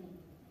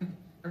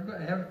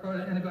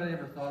 Anybody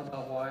ever thought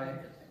about why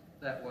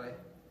that way?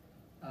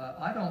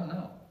 I don't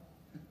know.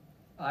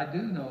 I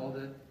do know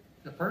that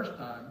the first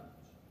time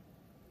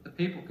the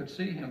people could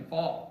see him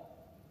fall,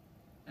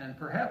 and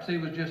perhaps he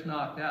was just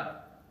knocked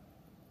out.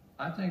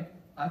 I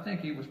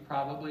think he was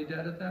probably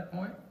dead at that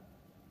point.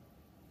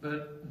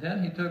 But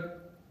then he took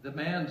the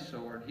man's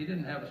sword. He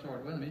didn't have a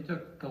sword with him. He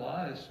took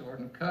Goliath's sword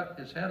and cut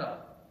his head off.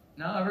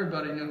 Now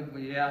everybody knew,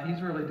 well, yeah,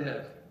 he's really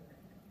dead.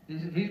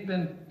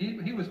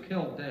 He was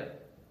killed dead.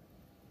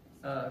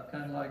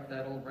 Kind of like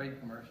that old Raid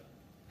commercial.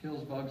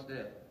 Kills bugs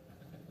dead.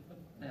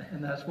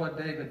 And that's what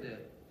David did.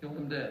 Killed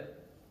him dead.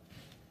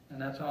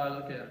 And that's how I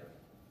look at it.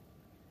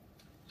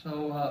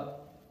 So,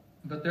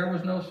 but there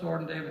was no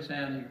sword in David's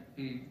hand.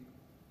 He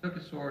took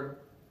his sword,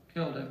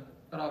 killed him,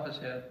 cut off his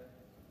head.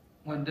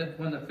 When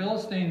the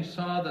Philistines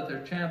saw that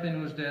their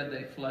champion was dead,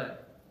 they fled.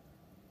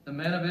 The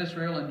men of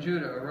Israel and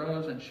Judah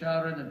arose and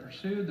shouted and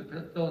pursued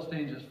the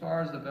Philistines as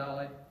far as the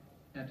valley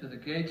and to the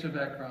gates of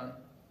Ekron.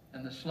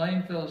 And the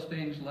slain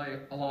Philistines lay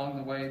along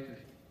the way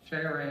to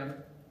Shaaraim,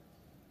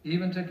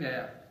 even to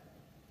Gath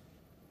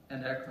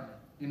and Ekron.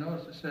 You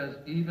notice it says,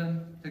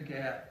 even to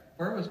Gath.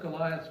 Where was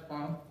Goliath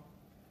from?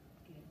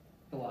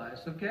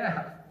 Goliath of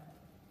Gath.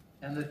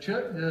 And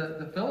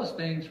the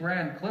Philistines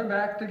ran clear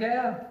back to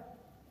Gath.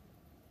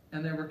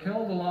 And they were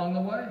killed along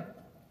the way.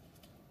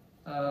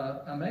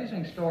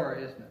 Amazing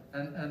story, isn't it?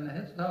 And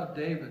it's how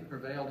David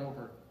prevailed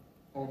over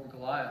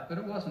Goliath. But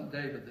it wasn't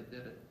David that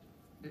did it.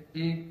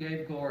 He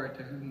gave glory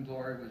to whom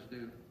glory was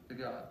due, to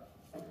God.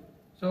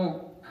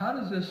 So how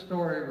does this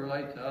story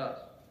relate to us?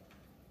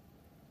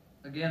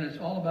 Again, it's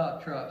all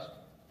about trust.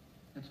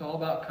 It's all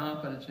about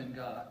confidence in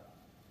God.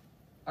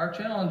 Our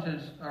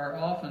challenges are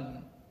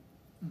often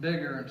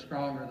bigger and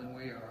stronger than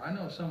we are. I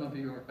know some of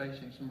you are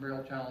facing some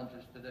real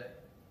challenges today.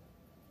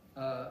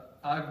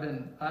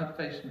 I've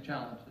faced some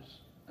challenges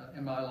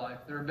in my life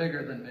that are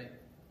bigger than me.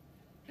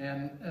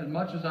 And as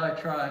much as I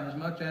try and as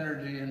much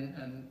energy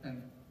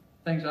and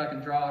things I can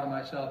draw out of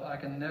myself, I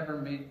can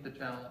never meet the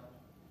challenge.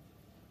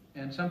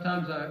 And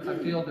sometimes I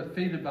feel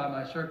defeated by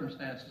my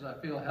circumstances. I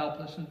feel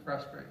helpless and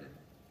frustrated.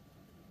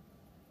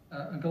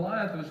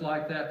 Goliath was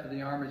like that to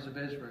the armies of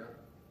Israel.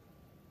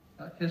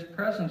 His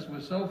presence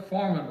was so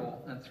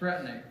formidable and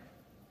threatening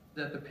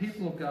that the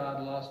people of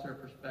God lost their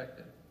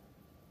perspective.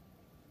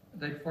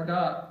 They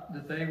forgot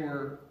that they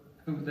were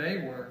who they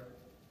were,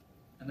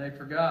 and they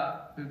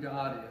forgot who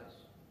God is.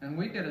 And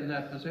we get in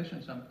that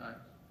position sometimes.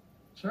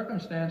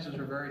 Circumstances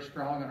are very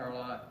strong in our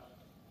lives.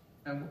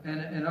 And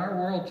in our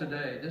world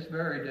today, this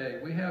very day,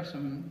 we have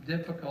some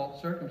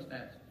difficult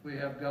circumstances. We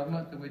have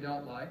government that we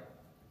don't like,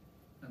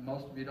 and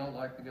most of you don't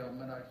like the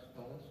government, I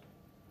suppose.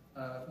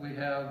 We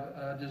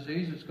have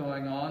diseases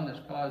going on that's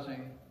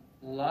causing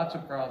lots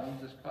of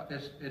problems.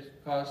 It's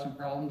caused some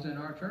problems in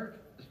our church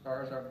as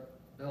far as our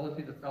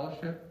ability to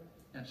fellowship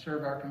and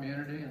serve our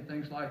community and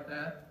things like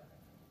that.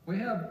 We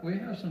have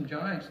some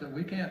giants that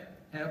we can't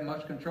have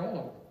much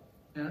control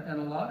over, and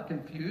a lot of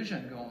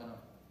confusion going on.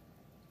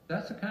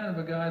 That's the kind of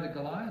a guy that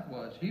Goliath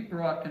was. He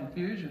brought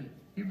confusion.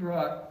 He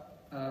brought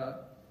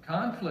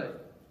conflict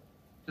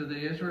to the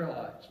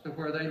Israelites, to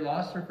where they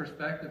lost their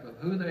perspective of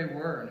who they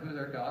were and who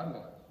their God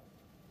was.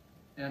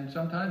 And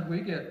sometimes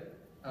we get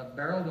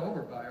barreled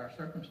over by our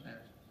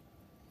circumstances.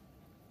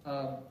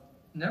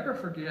 Never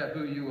forget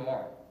who you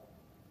are.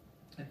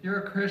 If you're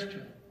a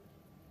Christian,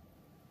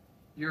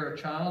 you're a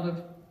child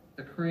of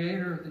the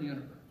Creator of the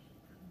universe.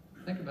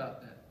 Think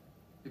about that.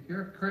 If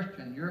you're a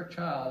Christian, you're a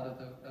child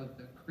of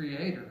the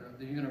Creator of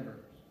the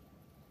universe.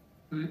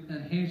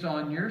 And He's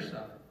on your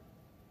side.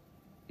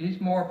 He's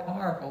more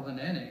powerful than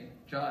any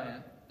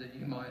giant that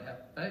you might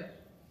have to face.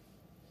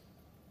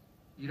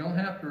 You don't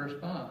have to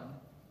respond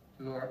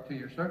to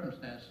your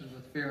circumstances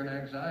with fear and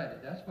anxiety.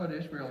 That's what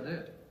Israel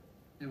did.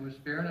 It was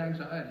fear and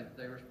anxiety that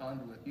they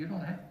responded with. You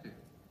don't have to.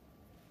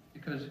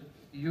 Because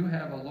you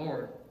have a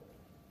Lord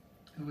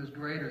who is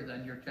greater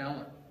than your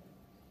challenge.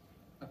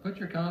 Now put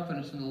your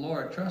confidence in the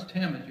Lord. Trust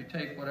Him as you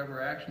take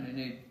whatever action you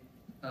need.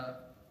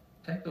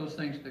 Take those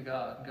things to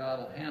God. God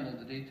will handle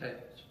the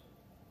details.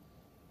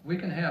 We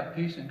can have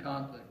peace in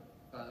conflict,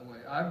 by the way.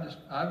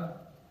 I've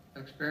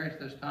experienced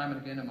this time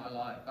and again in my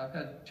life. I've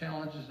had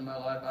challenges in my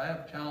life. I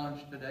have a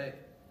challenge today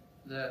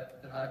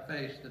that I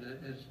face that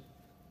is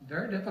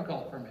very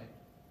difficult for me.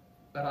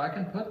 But I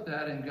can put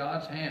that in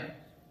God's hands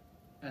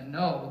and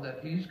know that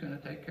He's going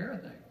to take care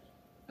of things.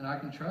 And I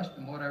can trust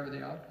Him whatever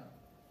the outcome.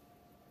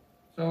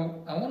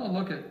 So I want to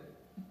look at,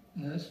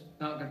 and this is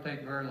not going to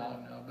take very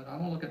long now, but I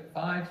want to look at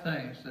 5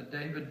 things that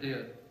David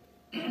did.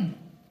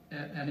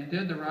 and he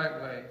did the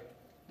right way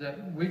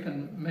that we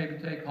can maybe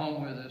take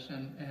home with us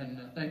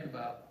and think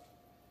about.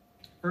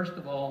 First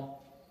of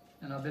all,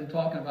 and I've been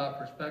talking about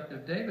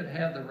perspective, David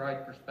had the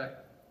right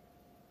perspective.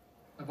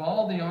 Of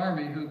all the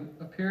army who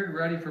appeared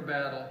ready for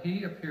battle,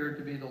 he appeared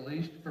to be the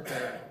least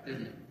prepared,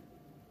 didn't he?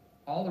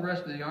 All the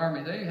rest of the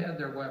army, they had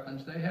their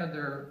weapons, they had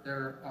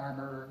their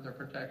armor, their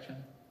protection,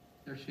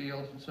 their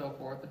shields and so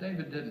forth, but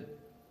David didn't.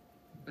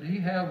 But he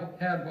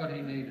had what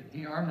he needed.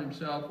 He armed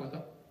himself with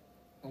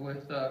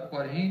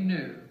what he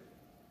knew.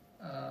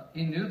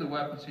 He knew the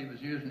weapons he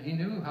was using. He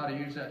knew how to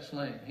use that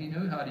sling. He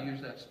knew how to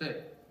use that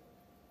stick.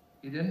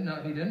 He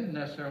didn't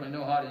necessarily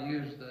know how to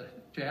use the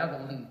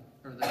javelin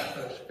or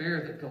the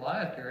spear that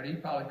Goliath carried. He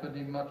probably couldn't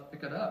even much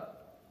pick it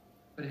up.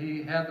 But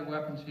he had the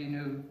weapons he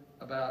knew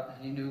about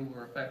and he knew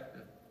were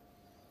effective.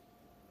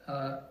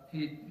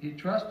 He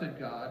trusted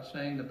God,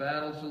 saying, "The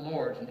battle's the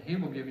Lord's, and He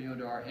will give you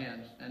into our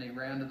hands." And he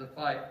ran to the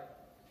fight.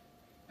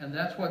 And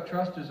that's what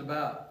trust is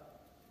about.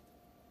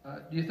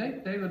 Do you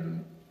think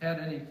David had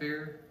any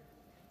fear?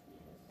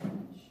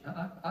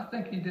 I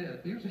think he did.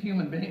 He was a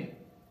human being.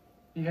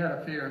 He had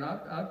a fear, and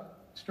I've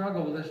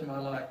struggled with this in my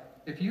life.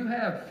 If you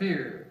have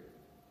fear,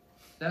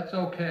 that's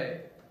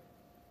okay.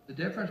 The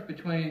difference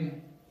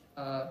between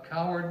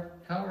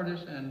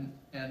cowardice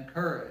and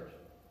courage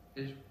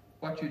is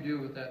what you do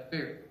with that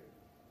fear.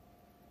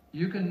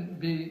 You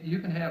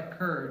can have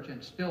courage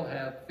and still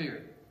have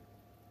fear.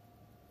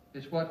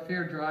 It's what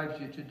fear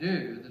drives you to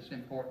do that's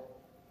important.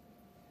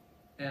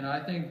 And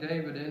I think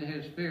David, in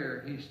his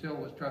fear, he still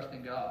was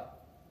trusting God.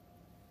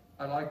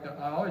 I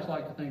always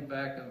like to think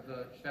back of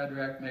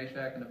Shadrach,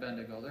 Meshach, and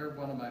Abednego. They're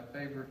one of my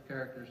favorite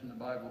characters in the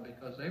Bible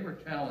because they were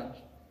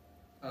challenged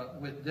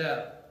with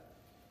death.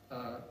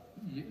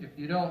 If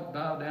you don't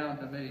bow down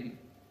to me,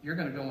 you're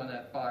going to go in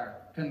that fire.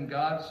 Can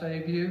God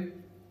save you?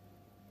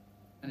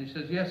 And he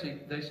says, yes.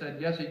 They said,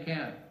 yes, he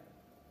can.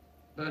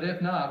 But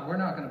if not, we're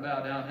not going to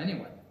bow down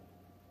anyway.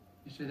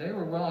 You see, they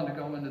were willing to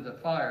go into the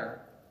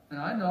fire. And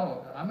I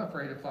know, I'm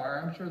afraid of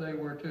fire. I'm sure they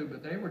were too,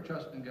 but they were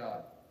trusting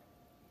God.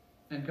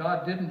 And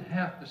God didn't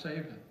have to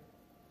save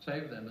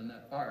them in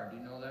that fire. Do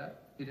you know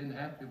that? He didn't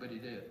have to, but he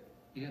did.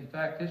 In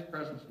fact, his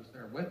presence was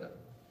there with them.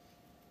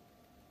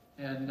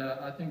 And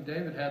I think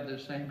David had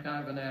this same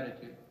kind of an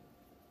attitude.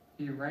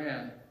 He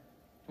ran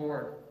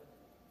toward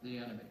the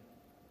enemy.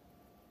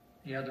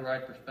 He had the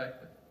right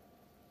perspective.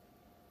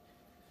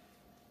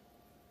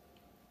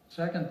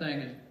 Second thing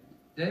is,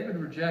 David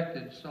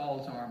rejected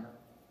Saul's armor.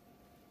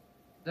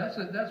 That's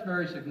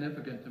very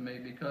significant to me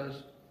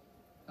because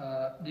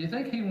do you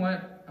think he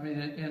went,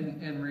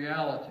 in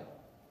reality,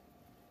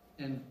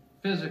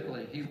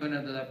 physically, he went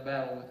into that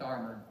battle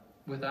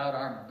without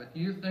armor. But do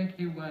you think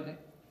he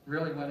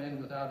really went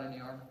in without any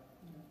armor?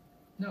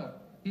 No.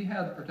 He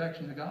had the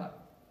protection of God.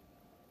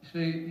 You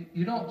see,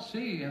 you don't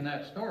see in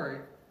that story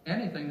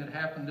anything that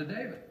happened to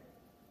David.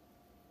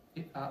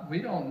 We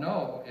don't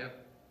know if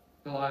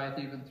Goliath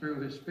even threw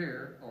his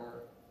spear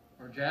or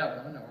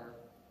javelin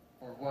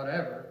or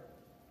whatever.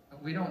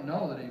 We don't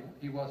know that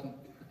he wasn't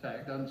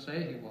attacked. Doesn't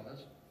say he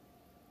was.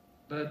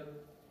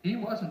 But he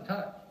wasn't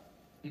touched.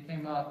 He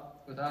came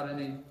out without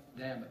any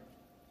damage.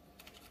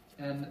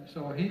 And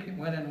so he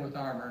went in with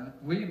armor. And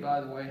we, by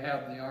the way,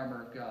 have the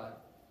armor of God.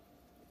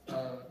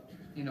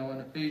 In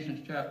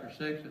Ephesians chapter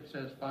 6, it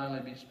says,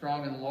 finally, be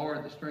strong in the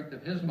Lord, the strength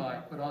of his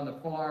might. Put on the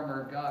full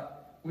armor of God.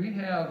 We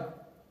have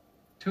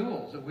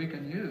tools that we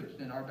can use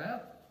in our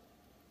battle.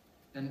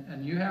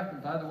 And you have to,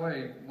 by the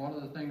way, one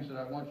of the things that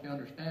I want you to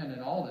understand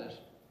in all this,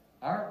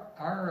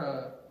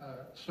 our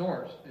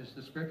source is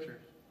the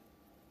Scriptures.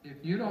 If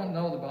you don't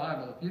know the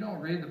Bible, if you don't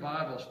read the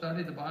Bible,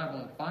 study the Bible,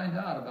 and find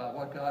out about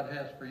what God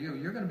has for you,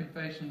 you're going to be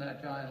facing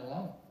that giant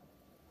alone.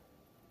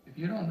 If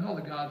you don't know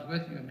that God's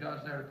with you and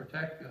God's there to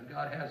protect you and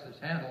God has this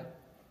handled,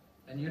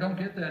 and you don't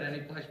get that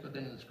any place but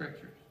in the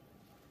Scriptures,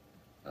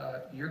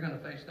 you're going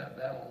to face that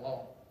battle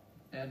alone.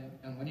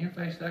 And when you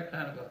face that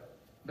kind of a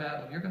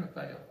battle, you're going to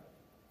fail.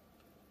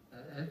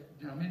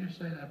 Let me just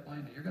say that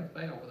plainly. You're going to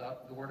fail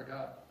without the Word of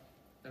God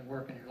at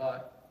work in your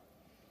life.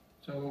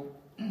 So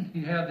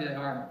he had the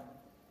armor.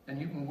 And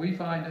when we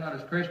find out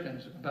as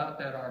Christians about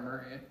that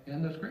armor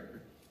in the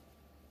Scriptures,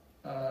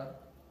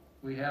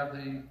 we have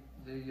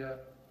the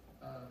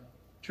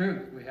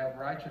truth, we have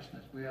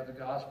righteousness, we have the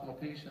gospel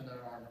of peace in that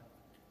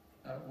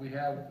armor. We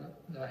have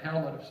the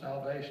helmet of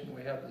salvation,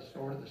 we have the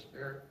sword of the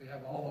Spirit, we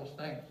have all those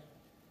things.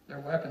 They're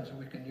weapons that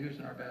we can use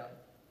in our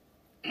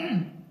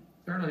battle.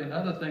 Thirdly,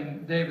 another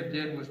thing David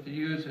did was to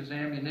use his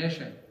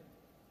ammunition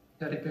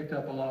that he picked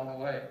up along the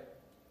way.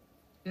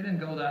 He didn't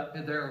go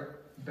there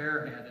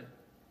barehanded.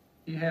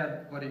 He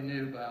had what he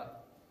knew about.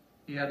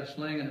 He had a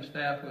sling and a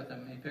staff with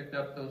him. He picked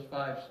up those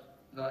five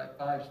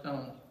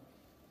stones.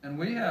 And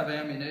we have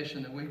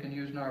ammunition that we can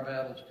use in our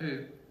battles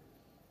too.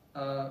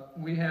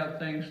 We have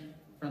things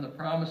from the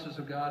promises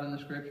of God in the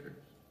Scriptures,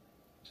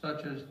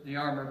 such as the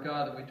armor of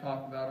God that we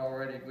talked about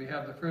already. We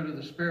have the fruit of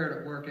the Spirit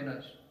at work in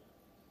us.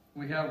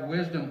 We have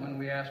wisdom when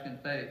we ask in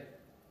faith.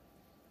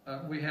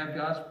 We have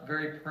God's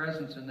very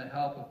presence in the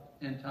help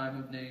in time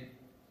of need.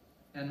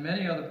 And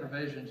many other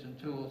provisions and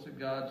tools that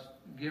God's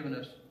given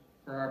us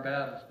for our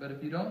battles. But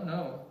if you don't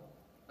know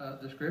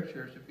the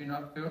Scriptures, if you're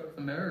not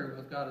familiar with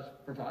what God has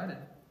provided,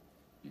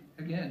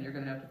 again, you're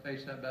going to have to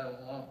face that battle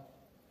alone.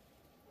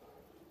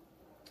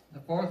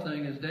 The fourth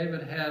thing is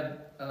David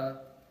had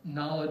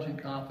knowledge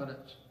and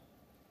confidence.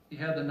 He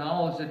had the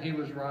knowledge that he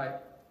was right.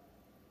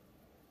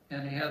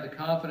 And he had the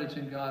confidence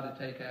in God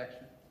to take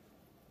action.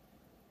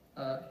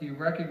 He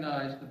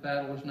recognized the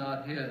battle was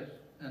not his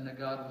and that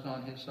God was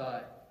on his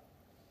side.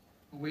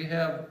 We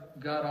have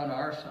God on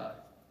our side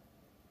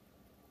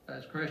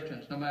as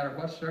Christians, no matter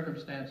what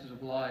circumstances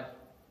of life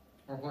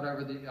or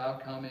whatever the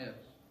outcome is.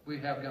 We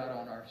have God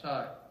on our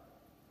side.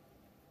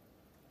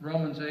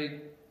 Romans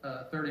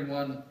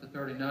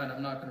 8:31-39,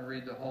 I'm not going to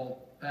read the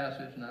whole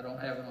passage, and I don't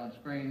have it on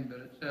screen, but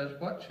it says,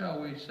 "What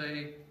shall we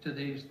say to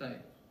these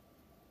things?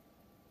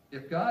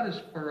 If God is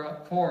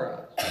for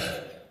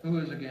us, who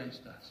is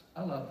against us?"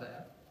 I love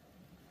that.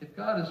 If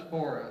God is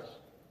for us,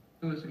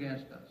 who is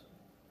against us?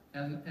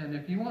 And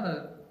if you want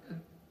to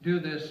do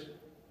this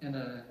in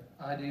an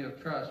idea of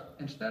trust,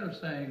 instead of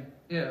saying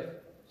if,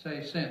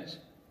 say since.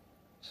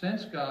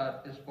 Since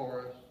God is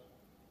for us,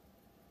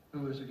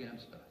 who is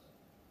against us?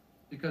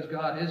 Because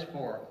God is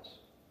for us.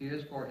 He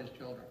is for his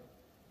children.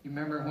 You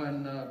remember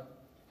when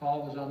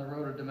Paul was on the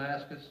road to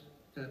Damascus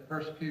to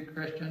persecute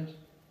Christians?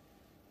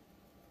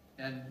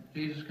 And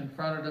Jesus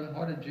confronted him.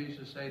 What did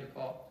Jesus say to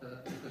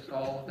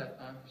Saul at that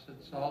time? He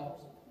said,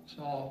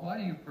 Saul, why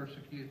do you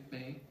persecute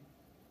me?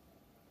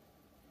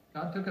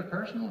 God took it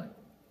personally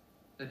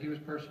that he was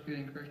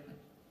persecuting Christians.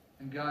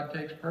 And God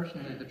takes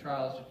personally the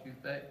trials that you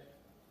face.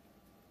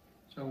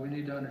 So we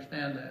need to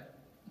understand that.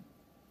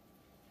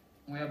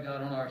 We have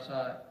God on our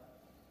side.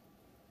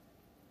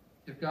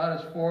 If God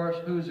is for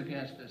us, who is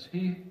against us?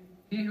 He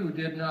who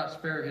did not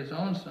spare his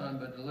own son,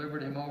 but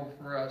delivered him over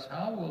for us,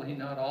 how will he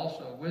not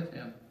also with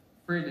him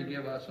freely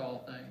give us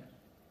all things?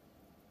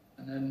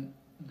 And then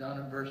down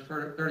in verse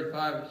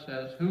 35 it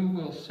says, who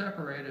will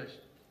separate us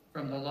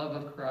from the love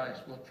of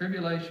Christ? Will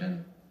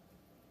tribulation,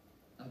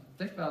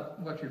 think about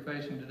what you're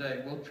facing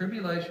today, will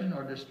tribulation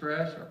or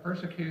distress or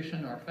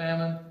persecution or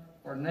famine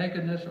or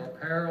nakedness or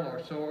peril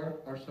or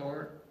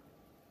sword?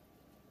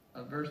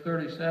 Verse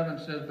 37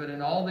 says, but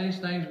in all these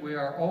things we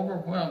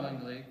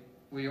overwhelmingly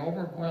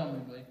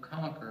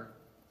conquer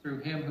through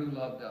him who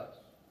loved us.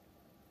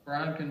 For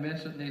I am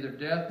convinced that neither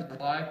death, nor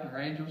life, nor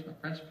angels, nor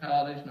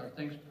principalities, nor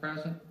things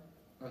present,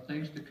 nor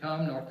things to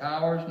come, nor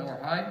powers, nor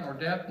height, nor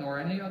depth, nor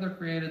any other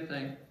created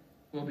thing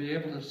will be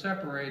able to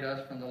separate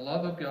us from the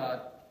love of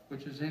God,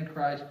 which is in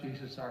Christ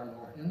Jesus our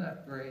Lord. Isn't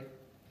that great?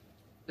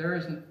 There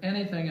isn't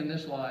anything in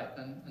this life,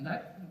 and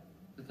that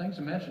the things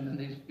mentioned in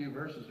these few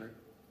verses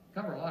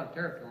cover a lot of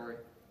territory.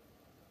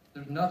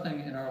 There's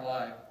nothing in our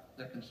life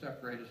that can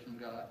separate us from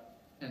God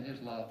and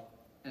his love,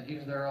 and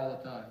he's there all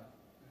the time.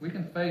 We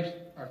can face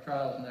our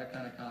trials in that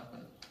kind of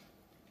confidence.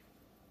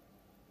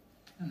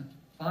 And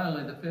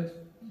finally, the fifth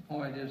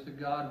point is that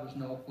God was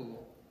no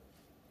fool.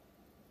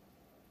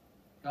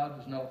 God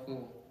was no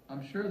fool.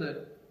 I'm sure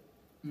that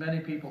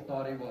many people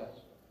thought he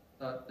was.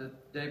 Thought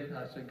that David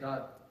was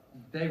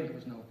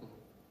no fool.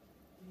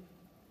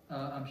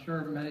 I'm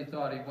sure many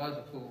thought he was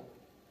a fool.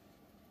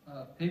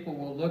 People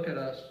will look at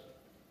us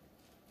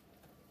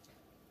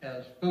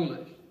as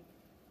foolish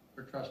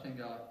for trusting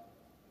God.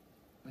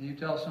 When you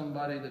tell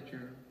somebody that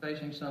you're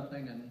facing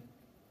something and,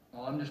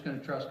 well, I'm just going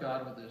to trust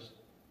God with this,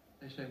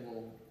 they say,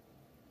 well,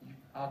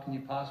 how can you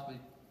possibly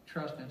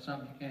trust in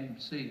something you can't even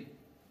see,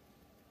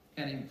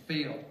 can't even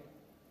feel?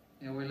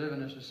 You know, we live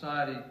in a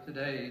society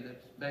today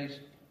that's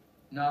based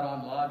not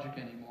on logic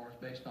anymore.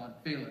 It's based on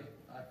feeling.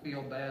 I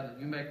feel badly.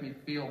 You make me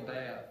feel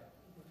bad.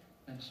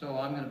 And so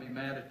I'm going to be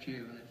mad at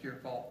you, and it's your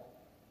fault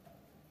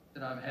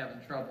that I'm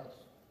having troubles.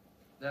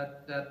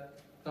 That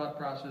thought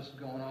process is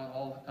going on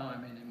all the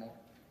time anymore.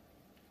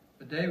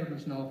 But David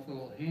was no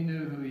fool. He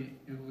knew who he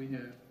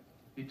knew.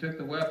 He took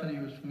the weapon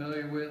he was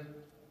familiar with.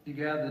 He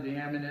gathered the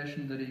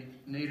ammunition that he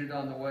needed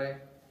on the way.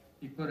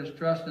 He put his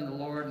trust in the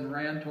Lord and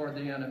ran toward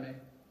the enemy.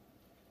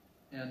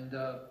 And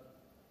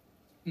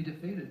he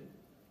defeated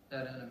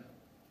that enemy.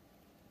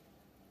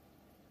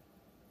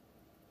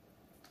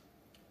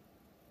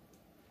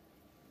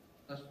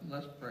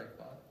 Let's pray,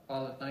 Father.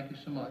 Father, thank you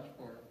so much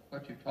for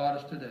what you taught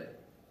us today.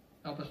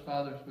 Help us,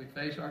 Father, as we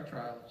face our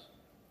trials,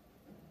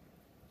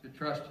 to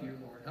trust you,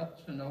 Lord. Help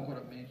us to know what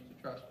it means to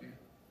trust you.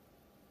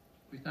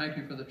 We thank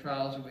you for the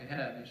trials that we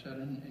have. You said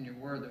in your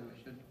word that we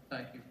should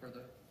thank you for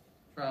the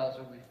trials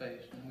that we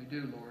face. And we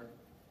do, Lord,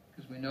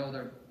 because we know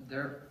they're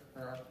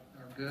for our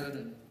good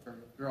and for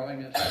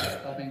growing us,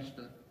 helping us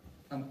to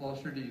come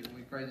closer to you.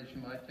 We pray that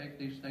you might take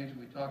these things that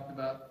we talked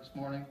about this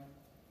morning,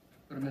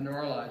 put them into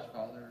our lives,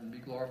 Father, and be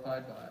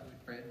glorified by it. We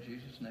pray in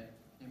Jesus' name.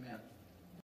 Amen.